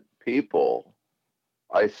hunt people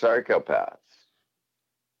are psychopaths?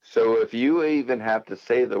 So if you even have to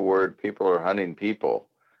say the word people are hunting people,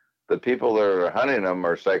 the people that are hunting them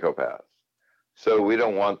are psychopaths. So we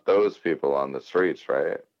don't want those people on the streets,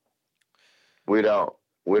 right? We don't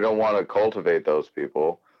want to cultivate those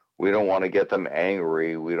people. We don't want to get them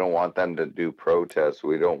angry. We don't want them to do protests.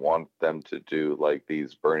 We don't want them to do like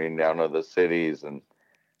these burning down of the cities. And,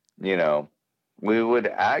 we would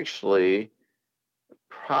actually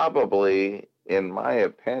probably, in my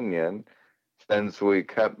opinion, since we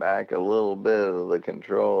cut back a little bit of the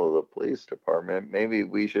control of the police department, maybe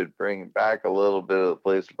we should bring back a little bit of the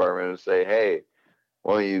police department and say, hey,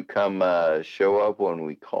 why don't you come show up when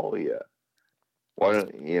we call you? Why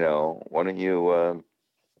don't you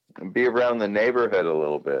be around the neighborhood a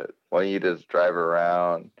little bit? Why don't you just drive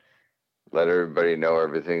around, let everybody know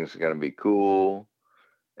everything's going to be cool?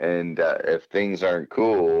 And if things aren't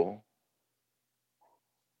cool,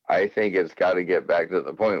 I think it's got to get back to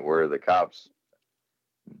the point where the cops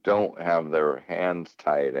don't have their hands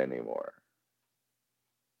tied anymore.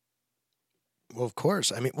 Well, of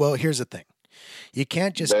course. I mean, here's the thing. You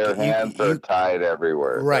can't just... Their hands are tied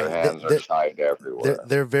everywhere. Right. Their hands are tied everywhere.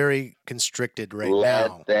 They're very constricted now.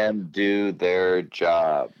 Let them do their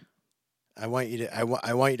job. I want you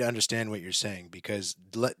to understand what you're saying, because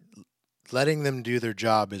letting them do their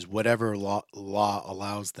job is whatever law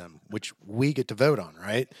allows them, which we get to vote on,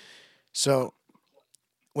 right? So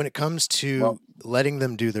when it comes to letting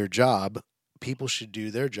them do their job, people should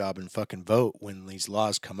do their job and fucking vote when these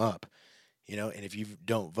laws come up. And if you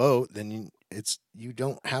don't vote, then you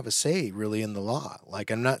don't have a say really in the law.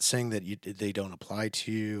 Like, I'm not saying that they don't apply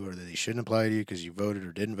to you or that they shouldn't apply to you because you voted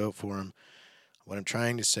or didn't vote for them. What I'm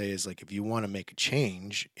trying to say is, like, if you want to make a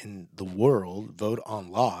change in the world, vote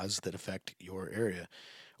on laws that affect your area.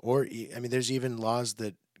 Or, I mean, there's even laws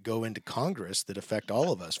that go into Congress that affect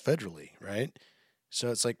all of us federally, right? So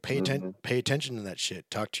it's like, pay attention to that shit.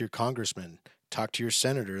 Talk to your congressman. Talk to your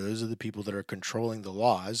senator. Those are the people that are controlling the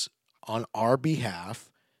laws on our behalf.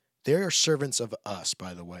 They are servants of us,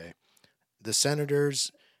 by the way. The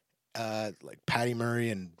senators, like Patty Murray,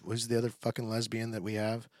 and who's the other fucking lesbian that we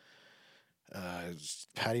have?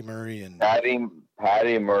 Patty Murray and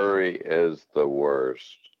Patty Murray is the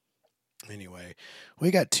worst. Anyway,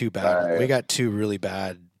 we got two bad. We got two really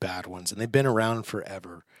bad ones, and they've been around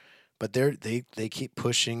forever. But they keep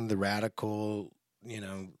pushing the radical,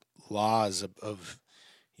 laws of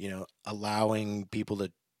allowing people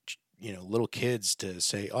to, little kids to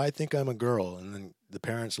say, "Oh, I think I'm a girl," and then the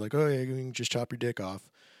parents are like, "Oh, yeah, you can just chop your dick off."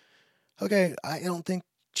 Okay, I don't think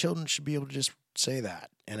children should be able to just say that,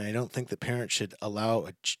 and I don't think the parents should allow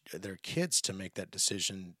their kids to make that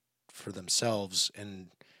decision for themselves. And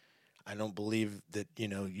I don't believe that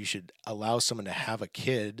you should allow someone to have a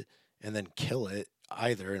kid and then kill it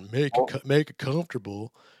either and Well, make it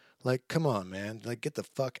comfortable. Like, come on, man. Like, get the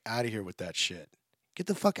fuck out of here with that shit. Get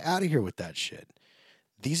the fuck out of here with that shit.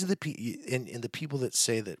 These are the and the people that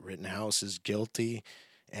say that Rittenhouse is guilty,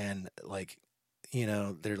 and like,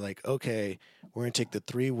 they're like, okay, we're gonna take the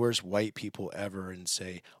three worst white people ever and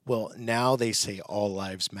say, well, now they say all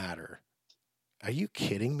lives matter. Are you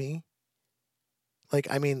kidding me? Like,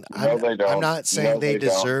 I mean, no, they I'm don't. not saying No, they they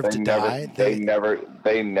don't. deserve to die. They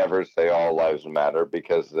never say all lives matter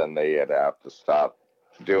because then they'd have to stop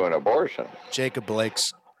doing abortion. Jacob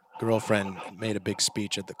Blake's girlfriend made a big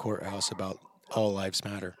speech at the courthouse about all lives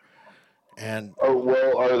matter. And Oh,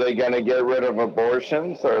 well, are they going to get rid of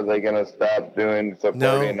abortions? Or are they going to stop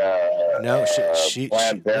supporting no,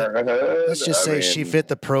 Planned Parenthood? let's just I say she mean, fit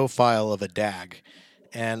the profile of a dag.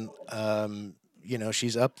 And,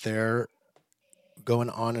 she's up there going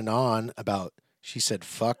on and on about, she said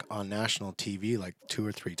fuck on national TV like 2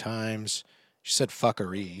 or 3 times. She said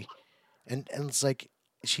fuckery. And it's like,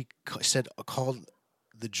 she said, called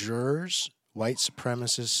the jurors white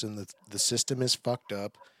supremacists and the system is fucked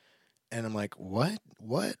up. And I'm like, what?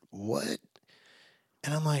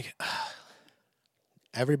 And I'm like,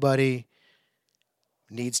 everybody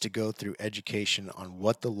needs to go through education on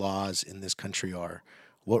what the laws in this country are,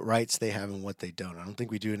 what rights they have and what they don't. I don't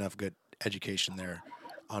think we do enough good education there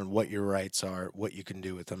on what your rights are, what you can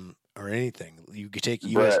do with them, or anything. You could take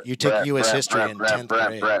U.S. history in 10th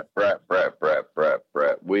grade.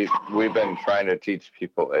 Brett. We've been trying to teach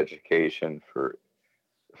people education for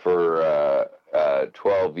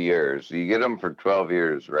 12 years. You get them for 12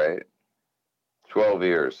 years, right? 12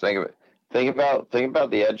 years. Think of it. Think about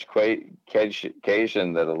the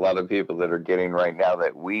education that a lot of people that are getting right now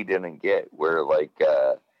that we didn't get. Where like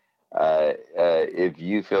if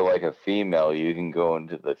you feel like a female, you can go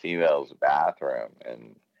into the female's bathroom,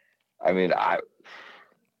 and I mean, I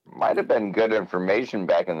might have been good information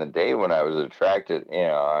back in the day when I was attracted.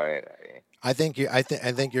 I think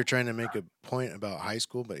you're trying to make a point about high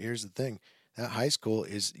school, but here's the thing: that high school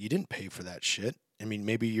is, you didn't pay for that shit. I mean,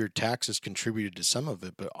 maybe your taxes contributed to some of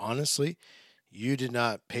it, but honestly, you did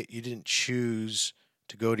not pay. You didn't choose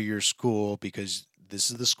to go to your school because this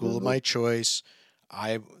is the school of my choice.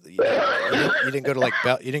 You didn't go to like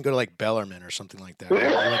you didn't go to like Bellarmine or something like that. You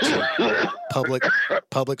went to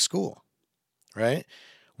public school, right?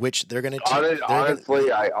 Which they're going to teach.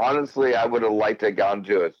 Honestly, I would have liked to have gone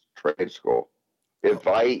to a trade school. If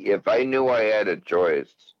I knew I had a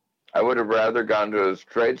choice, I would have rather gone to a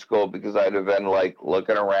trade school because I'd have been like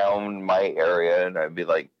looking around my area and I'd be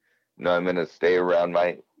like, no, I'm going to stay around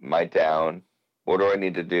my town. What do I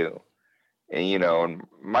need to do? And and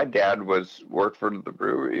my dad worked for the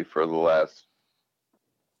brewery for the last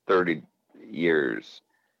 30 years,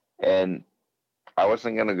 and I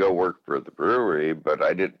wasn't going to go work for the brewery, but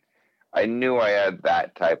I knew I had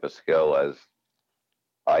that type of skill as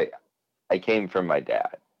I came from my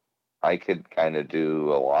dad. I could kind of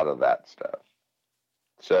do a lot of that stuff.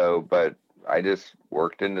 So, but I just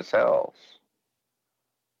worked in the sales.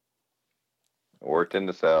 Worked in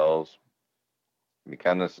the sales,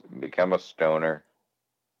 become a stoner,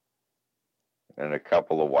 and a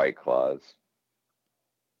couple of White Claws.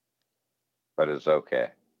 But it's okay.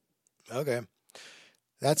 Okay.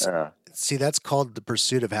 That's called the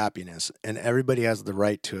pursuit of happiness, and everybody has the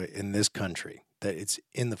right to it in this country. That it's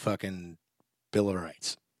in the fucking Bill of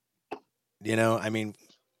Rights. I mean,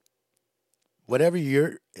 whatever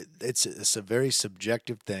it's a very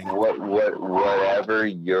subjective thing. Whatever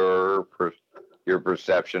your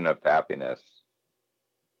perception of happiness.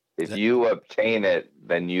 If you obtain it,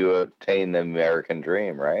 then you obtain the American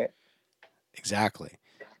dream, right? Exactly.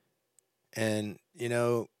 And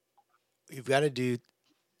you've got to do,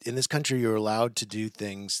 in this country, you're allowed to do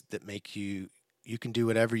things that make you can do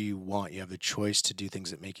whatever you want. You have the choice to do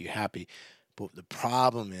things that make you happy. But the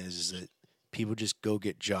problem is that people just go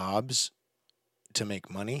get jobs to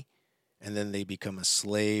make money, and then they become a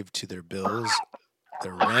slave to their bills,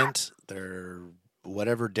 their rent, their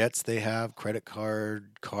whatever debts they have, credit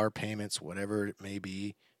card, car payments, whatever it may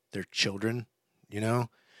be, their children,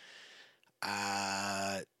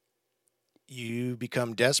 you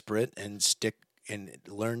become desperate and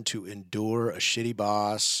learn to endure a shitty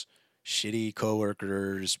boss, shitty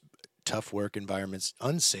coworkers, tough work environments,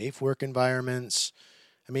 unsafe work environments.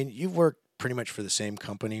 I mean, you've worked pretty much for the same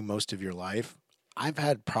company most of your life. I've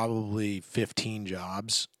had probably 15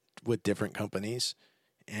 jobs with different companies,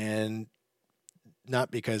 and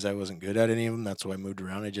not because I wasn't good at any of them. That's why I moved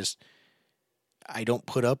around. I don't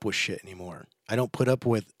put up with shit anymore. I don't put up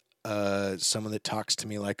with someone that talks to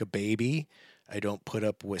me like a baby. I don't put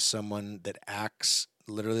up with someone that acts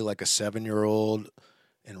literally like a 7-year-old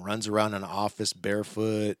and runs around an office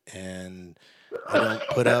barefoot, and I don't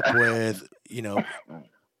put up with,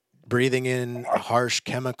 breathing in harsh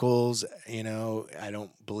chemicals. I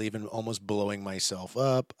don't believe in almost blowing myself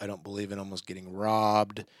up. I don't believe in almost getting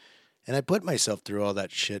robbed. And I put myself through all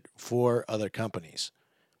that shit for other companies.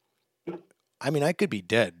 I mean, I could be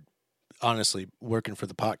dead, honestly, working for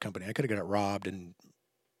the pot company. I could have got robbed, and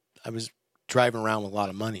I was driving around with a lot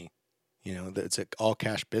of money. It's an all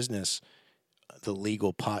cash business, the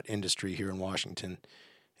legal pot industry here in Washington.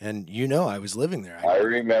 And I was living there. I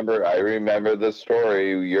remember the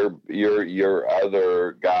story. Your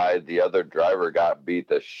other guy, the other driver, got beat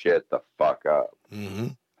the fuck up. Mm-hmm.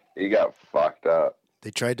 He got fucked up. They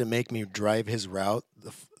tried to make me drive his route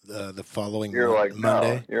the following Monday.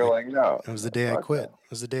 No. You're like, no. It was the day I quit. It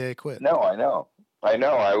was the day I quit. No, I know.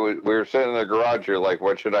 We were sitting in the garage. You're like,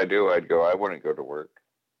 what should I do? I'd go, I wouldn't go to work.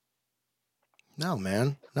 No,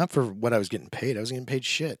 man. Not for what I was getting paid. I was getting paid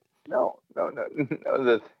shit. No.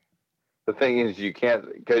 The thing is, you can't,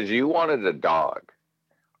 because you wanted a dog.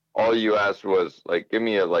 All you asked was, like, give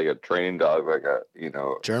me a training dog, like a,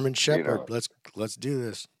 German Shepherd. Let's do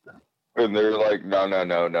this. And they're like,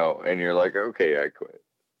 no. And you're like, okay, I quit.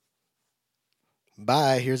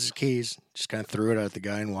 Bye. Here's his keys. Just kind of threw it at the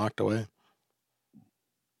guy and walked away.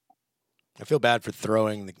 I feel bad for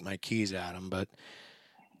throwing my keys at him, but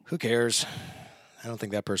who cares? I don't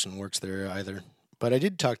think that person works there either. But I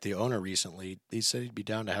did talk to the owner recently. He said he'd be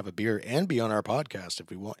down to have a beer and be on our podcast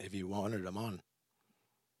if you wanted him on.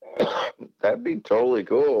 That'd be totally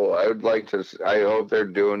cool. I would like to. I hope they're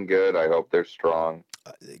doing good. I hope they're strong.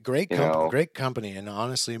 Great company, and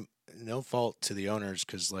honestly, no fault to the owners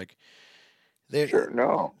because they didn't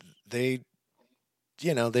know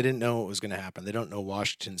what was going to happen. They don't know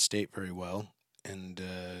Washington State very well, and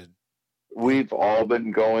we've all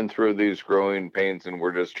been going through these growing pains, and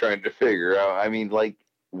we're just trying to figure out. I mean,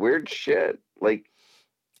 weird shit.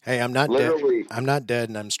 Hey, I'm not dead. I'm not dead,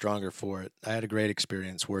 and I'm stronger for it. I had a great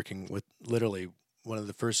experience working with literally one of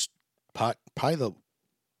the first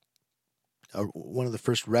one of the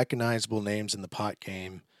first recognizable names in the pot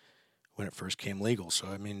game when it first came legal. So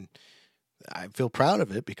I mean, I feel proud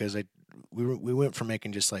of it because we went from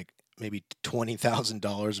making just maybe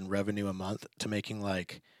 $20,000 in revenue a month to making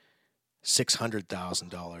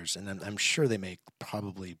 $600,000, and I'm sure they make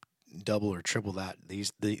probably double or triple that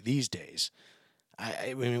these days.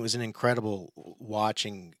 I mean, it was an incredible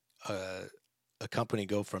watching a company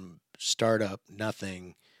go from startup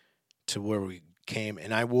nothing to where we came,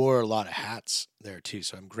 and I wore a lot of hats there too.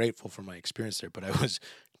 So I'm grateful for my experience there, but I was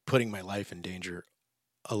putting my life in danger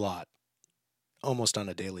a lot, almost on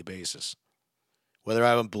a daily basis. Whether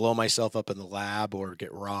I would blow myself up in the lab or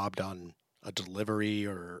get robbed on a delivery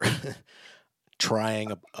or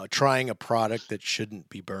trying a product that shouldn't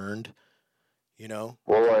be burned.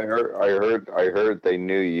 Well, I heard they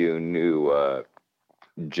knew you knew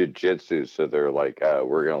jiu-jitsu, so they're like,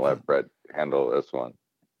 we're gonna let Brett handle this one.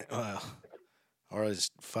 Or is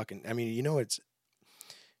fucking. I mean,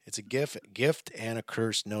 it's a gift and a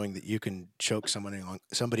curse knowing that you can choke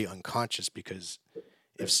somebody unconscious, because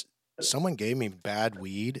if someone gave me bad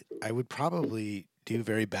weed, I would probably do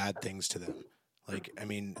very bad things to them.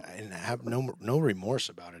 And have no remorse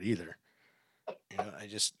about it either.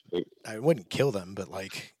 I wouldn't kill them, but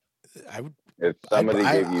I would. If somebody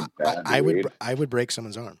gave you bad weed, I would break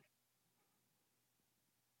someone's arm.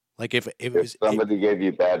 If somebody gave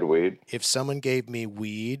you bad weed, if someone gave me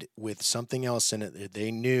weed with something else in it that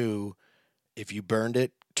they knew if you burned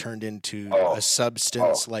it turned into a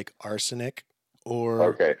substance like arsenic, or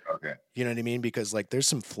okay, you know what I mean? Because there's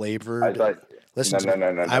some flavored. Listen,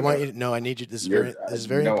 no. I want you to know. I need you. This is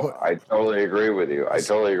very important. I totally agree with you. I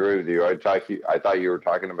thought you were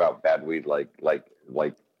talking about bad weed, like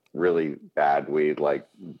really bad weed,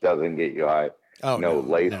 doesn't get you high. Oh no,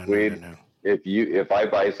 lace weed. No. If I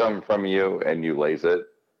buy something from you and you lace it,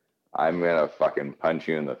 I'm gonna fucking punch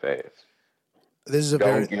you in the face.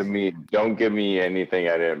 Don't give me anything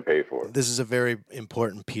I didn't pay for. This is a very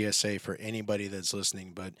important PSA for anybody that's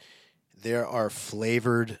listening. But there are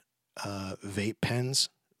flavored vape pens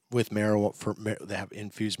with marijuana that have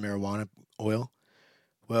infused marijuana oil.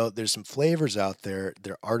 Well, there's some flavors out there.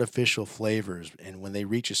 They're artificial flavors, and when they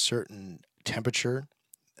reach a certain temperature,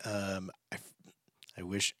 I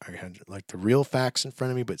wish I had the real facts in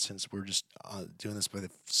front of me, but since we're just doing this by the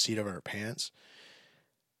seat of our pants,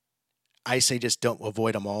 I say just don't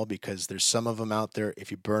avoid them all, because there's some of them out there. If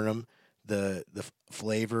you burn them, the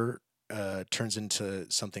flavor turns into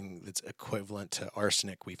something that's equivalent to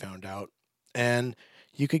arsenic, we found out, and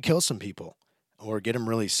you could kill some people or get them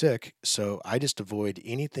really sick. So I just avoid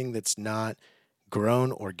anything that's not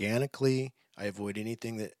grown organically. I avoid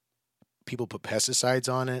anything that people put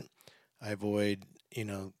pesticides on it. I avoid,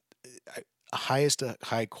 highest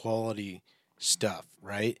high quality stuff,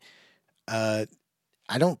 right? Uh,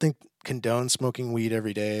 I don't think condone smoking weed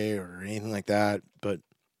every day or anything like that, but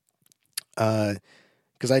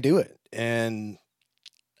because I do it and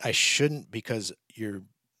I shouldn't because you're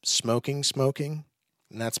smoking,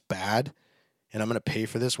 and that's bad. And I'm gonna pay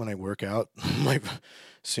for this when I work out, like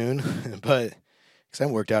soon, but because I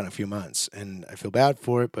haven't worked out in a few months and I feel bad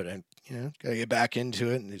for it, but I, gotta get back into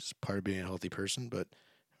it, and it's part of being a healthy person, but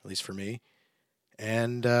at least for me.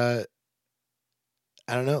 And I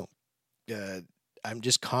don't know. Uh, I'm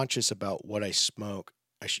just conscious about what I smoke.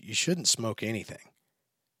 You shouldn't smoke anything.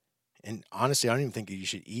 And honestly, I don't even think you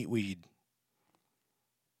should eat weed.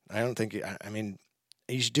 I don't think. I mean,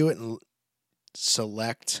 you should do it in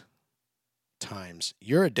select times.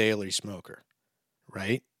 You're a daily smoker,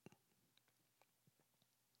 right?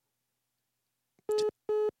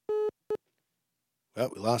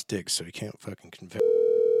 Well, we lost Diggs, so he can't fucking convince.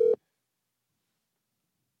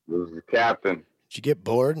 This is the captain. Did you get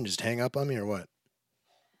bored and just hang up on me, or what?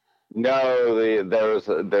 No, there's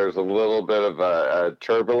a little bit of a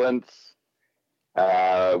turbulence.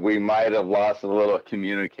 We might have lost a little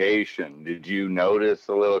communication. Did you notice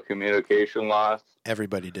a little communication loss?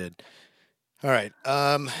 Everybody did. All right.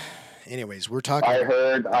 Anyways, we're talking. I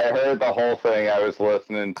heard the whole thing. I was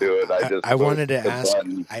listening to it. I wanted to ask.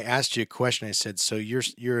 I asked you a question. I said, "So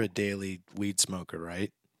you're a daily weed smoker,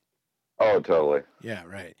 right?" Oh, totally. Yeah,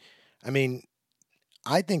 right. I mean,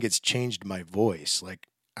 I think it's changed my voice. Like,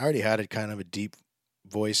 I already had a kind of a deep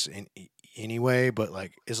voice anyway, but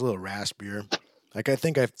like it's a little raspier. Like, I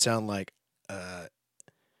think I sound like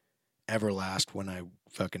Everlast when I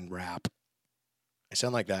fucking rap. I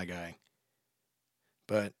sound like that guy,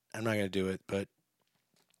 but I'm not gonna do it. But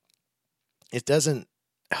it doesn't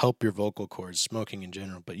help your vocal cords, smoking in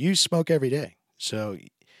general. But you smoke every day, so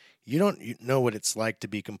you don't know what it's like to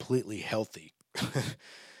be completely healthy,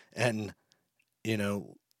 and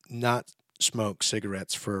not smoke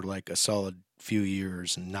cigarettes for like a solid few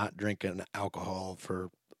years and not drink alcohol for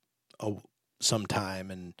some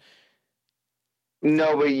time. And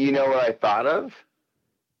no, but you know what I thought of?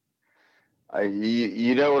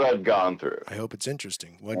 You know what I've gone through. I hope it's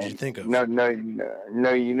interesting. What did you think of? No.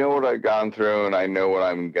 You know what I've gone through, and I know what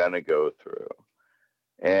I'm gonna go through.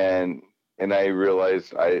 And I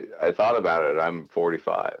realized I thought about it. I'm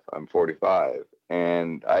 45.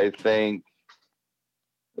 And I think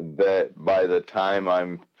that by the time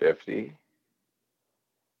I'm 50,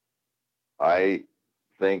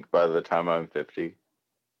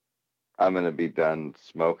 I'm going to be done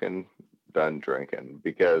smoking, done drinking,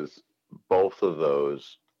 because both of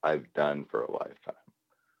those I've done for a lifetime.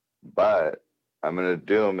 But I'm going to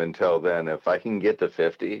do them until then. If I can get to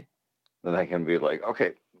 50, then I can be like,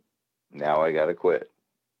 okay, now I got to quit.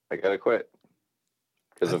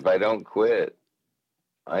 Because if I don't quit,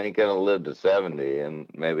 I ain't going to live to 70, and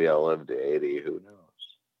maybe I'll live to 80. Who knows?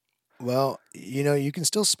 Well, you can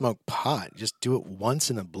still smoke pot. Just do it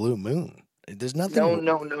once in a blue moon. There's nothing.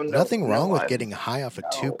 Nothing wrong with getting high off of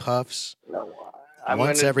 2 puffs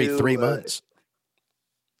once every 3 months.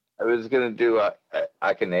 I was gonna do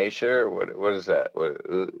echinacea. What is that?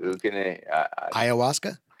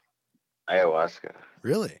 Ayahuasca? Ayahuasca.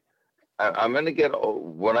 Really? I'm gonna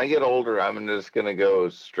when I get older. I'm just gonna go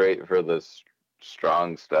straight for the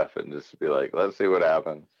strong stuff and just be like, let's see what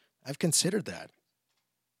happens. I've considered that.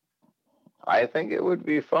 I think it would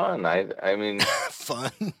be fun. I mean,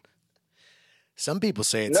 fun. Some people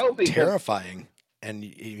say it's terrifying, and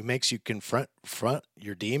it makes you confront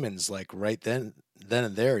your demons like right then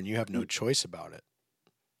and there, and you have no choice about it.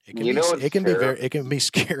 It can be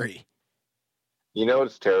scary. You know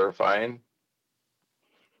what's terrifying?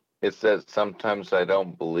 It's that sometimes I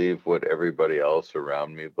don't believe what everybody else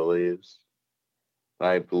around me believes.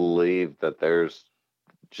 I believe that there's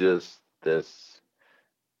just this.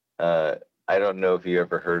 I don't know if you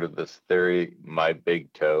ever heard of this theory, my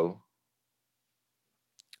big toe.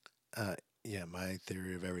 Yeah, my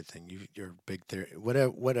theory of everything. Your big theory,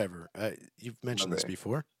 whatever. You've mentioned this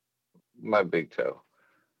before. My big toe.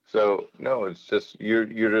 So no, it's just you're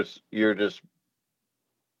just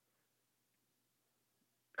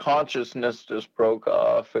consciousness just broke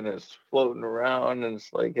off and it's floating around and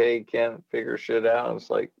it's like, hey, can't figure shit out. It's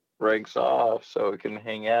like breaks off so it can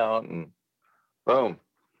hang out and boom,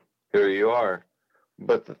 here you are.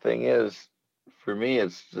 But the thing is, for me,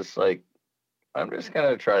 it's just like I'm just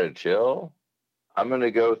gonna try to chill. I'm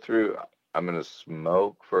gonna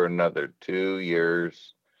smoke for another 2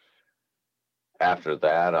 years. After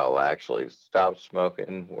that, I'll actually stop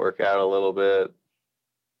smoking, work out a little bit,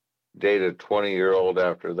 date a 20-year-old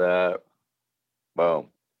after that. Boom.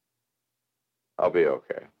 I'll be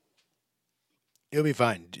okay. You'll be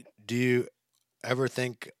fine. Do you ever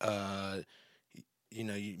think,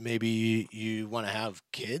 maybe you want to have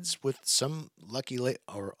kids with some lucky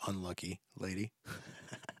or unlucky lady?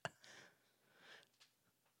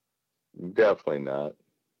 Definitely not.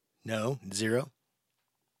 No, zero.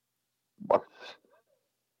 What?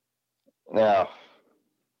 Now,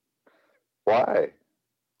 why?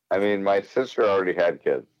 I mean, my sister already had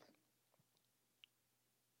kids.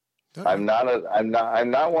 Okay. I'm not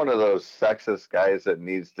one of those sexist guys that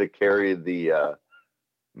needs to carry the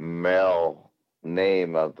male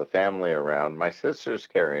name of the family around. My sister's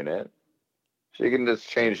carrying it. She can just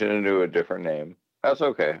change it into a different name. That's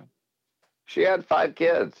okay. She had 5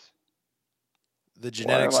 kids. The Why am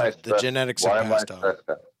genetics, I the stressed? genetics have Why am I passed on. stressed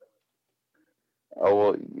out? Oh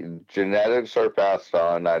well, genetics are passed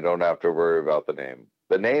on. I don't have to worry about the name.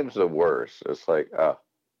 The name's the worst. It's like, My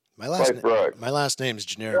it's last like Brooks. my last name's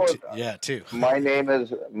generic. Well, Yeah, too. my name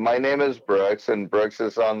is Brooks, and Brooks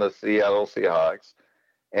is on the Seattle Seahawks,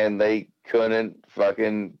 and they couldn't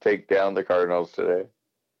fucking take down the Cardinals today.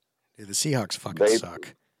 Dude, the Seahawks fucking They,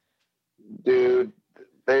 suck. dude,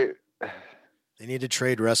 they. They need to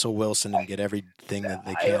trade Russell Wilson and get everything that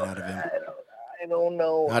they can out of him. I don't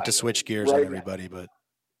know. Not to switch gears on everybody, but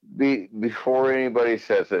Before anybody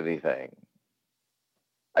says anything,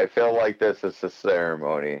 I feel like this is a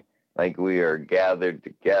ceremony. Like we are gathered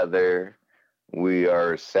together. We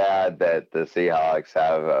are sad that the Seahawks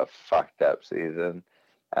have a fucked up season.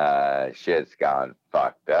 Shit's gone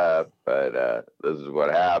fucked up, but this is what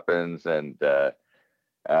happens. And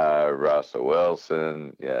Russell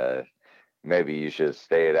Wilson, yeah, maybe you should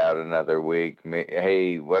stay it out another week.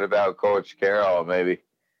 Hey, what about Coach Carroll? Maybe,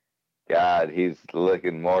 God, he's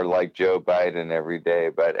looking more like Joe Biden every day.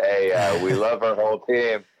 But hey, we love our whole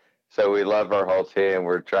team. So we love our whole team.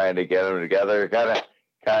 We're trying to get them together. Kind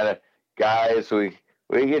of, guys, we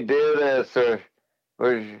can do this. Or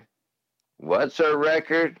what's our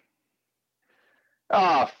record?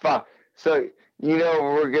 Oh, fuck. So, you know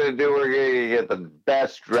what we're going to do? We're going to get the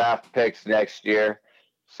best draft picks next year.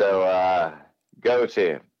 So, go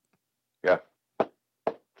team. Go.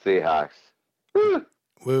 Seahawks. Woo.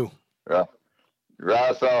 woo.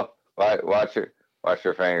 Russell, watch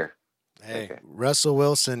your finger. Hey, Okay. Russell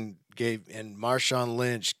Wilson and Marshawn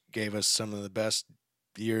Lynch gave us some of the best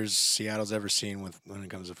years Seattle's ever seen when it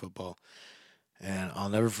comes to football. And I'll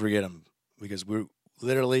never forget them because we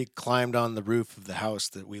literally climbed on the roof of the house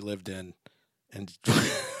that we lived in. And do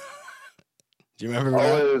you remember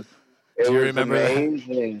that? It Do you was remember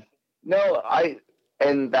amazing. No,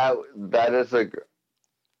 that is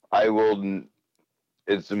I will.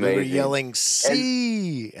 It's We were amazing. yelling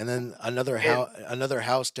 "See!" and then another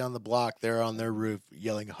house down the block, they're on their roof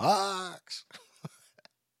yelling "Hawks."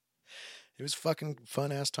 It was fucking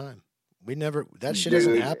fun ass time. That shit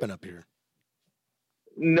doesn't happen up here.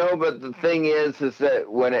 No, but the thing is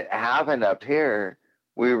that when it happened up here,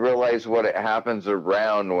 we realized what it happens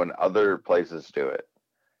around when other places do it.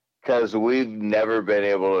 Because we've never been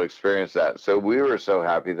able to experience that. So we were so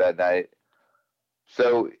happy that night.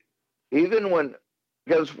 So even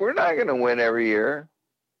because we're not going to win every year,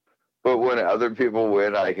 but when other people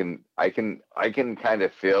win, I can kind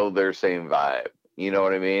of feel their same vibe. You know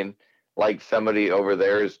what I mean? Like somebody over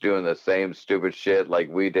there is doing the same stupid shit like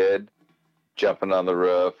we did, jumping on the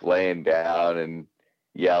roof, laying down, and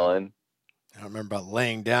yelling. I don't remember about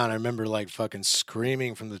laying down. I remember like fucking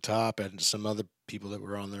screaming from the top at some other people that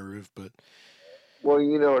were on their roof. But well,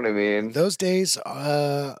 you know what I mean. Those days,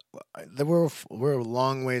 we're a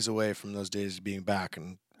long ways away from those days being back.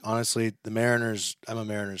 And honestly, the Mariners. I'm a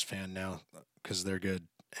Mariners fan now because they're good,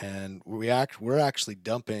 and we're actually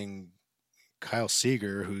dumping Kyle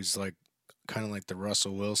Seager, who's like kind of like the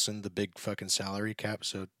Russell Wilson, the big fucking salary cap.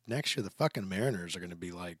 So next year, the fucking Mariners are going to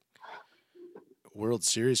be like World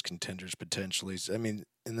Series contenders potentially. I mean,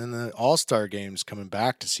 and then the All-Star games coming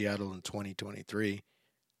back to Seattle in 2023.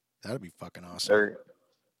 That'd be fucking awesome.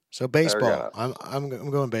 So baseball. I'm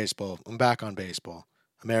going baseball. I'm back on baseball.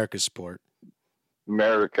 America's sport.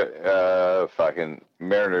 Fucking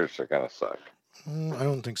Mariners are gonna suck. I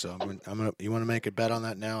don't think so. You want to make a bet on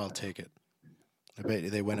that now? I'll take it. I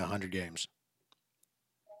bet they win 100 games.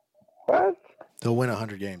 What? They'll win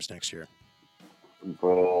 100 games next year.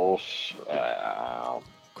 Bullshit.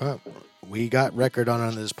 We got record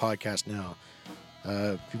on this podcast now.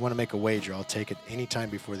 If you want to make a wager, I'll take it anytime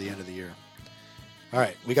before the end of the year. All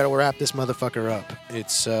right, we got to wrap this motherfucker up.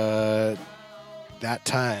 It's that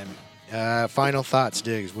time. Final thoughts,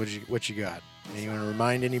 Diggs. What you got? You want to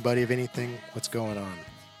remind anybody of anything? What's going on?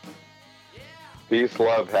 Peace,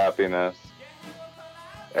 love, happiness.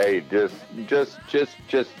 Hey, just.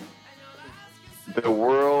 The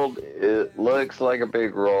world, it looks like a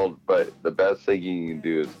big world, but the best thing you can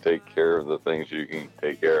do is take care of the things you can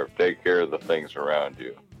take care of. Take care of the things around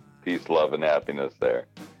you. Peace, love, and happiness there.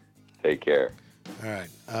 Take care. All right.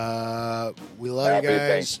 We love Happy you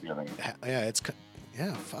guys. Thanksgiving.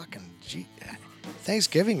 Yeah, fucking gee.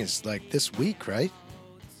 Thanksgiving is like this week, right?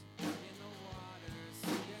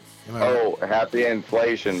 Am I right? Oh, happy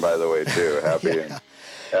inflation, by the way, too.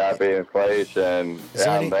 Happy inflation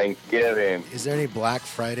on Thanksgiving. Is there any Black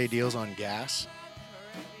Friday deals on gas?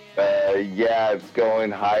 Yeah, it's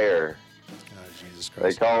going higher. Oh, Jesus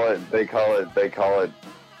Christ. They call it the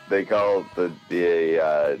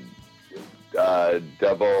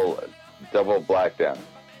double blackdown.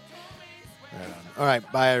 Right on. All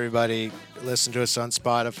right, bye everybody. Listen to us on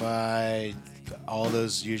Spotify, all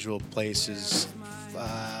those usual places.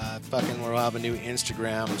 We'll have a new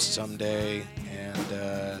Instagram someday,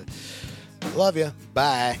 and love you.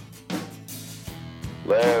 Bye.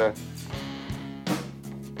 Later.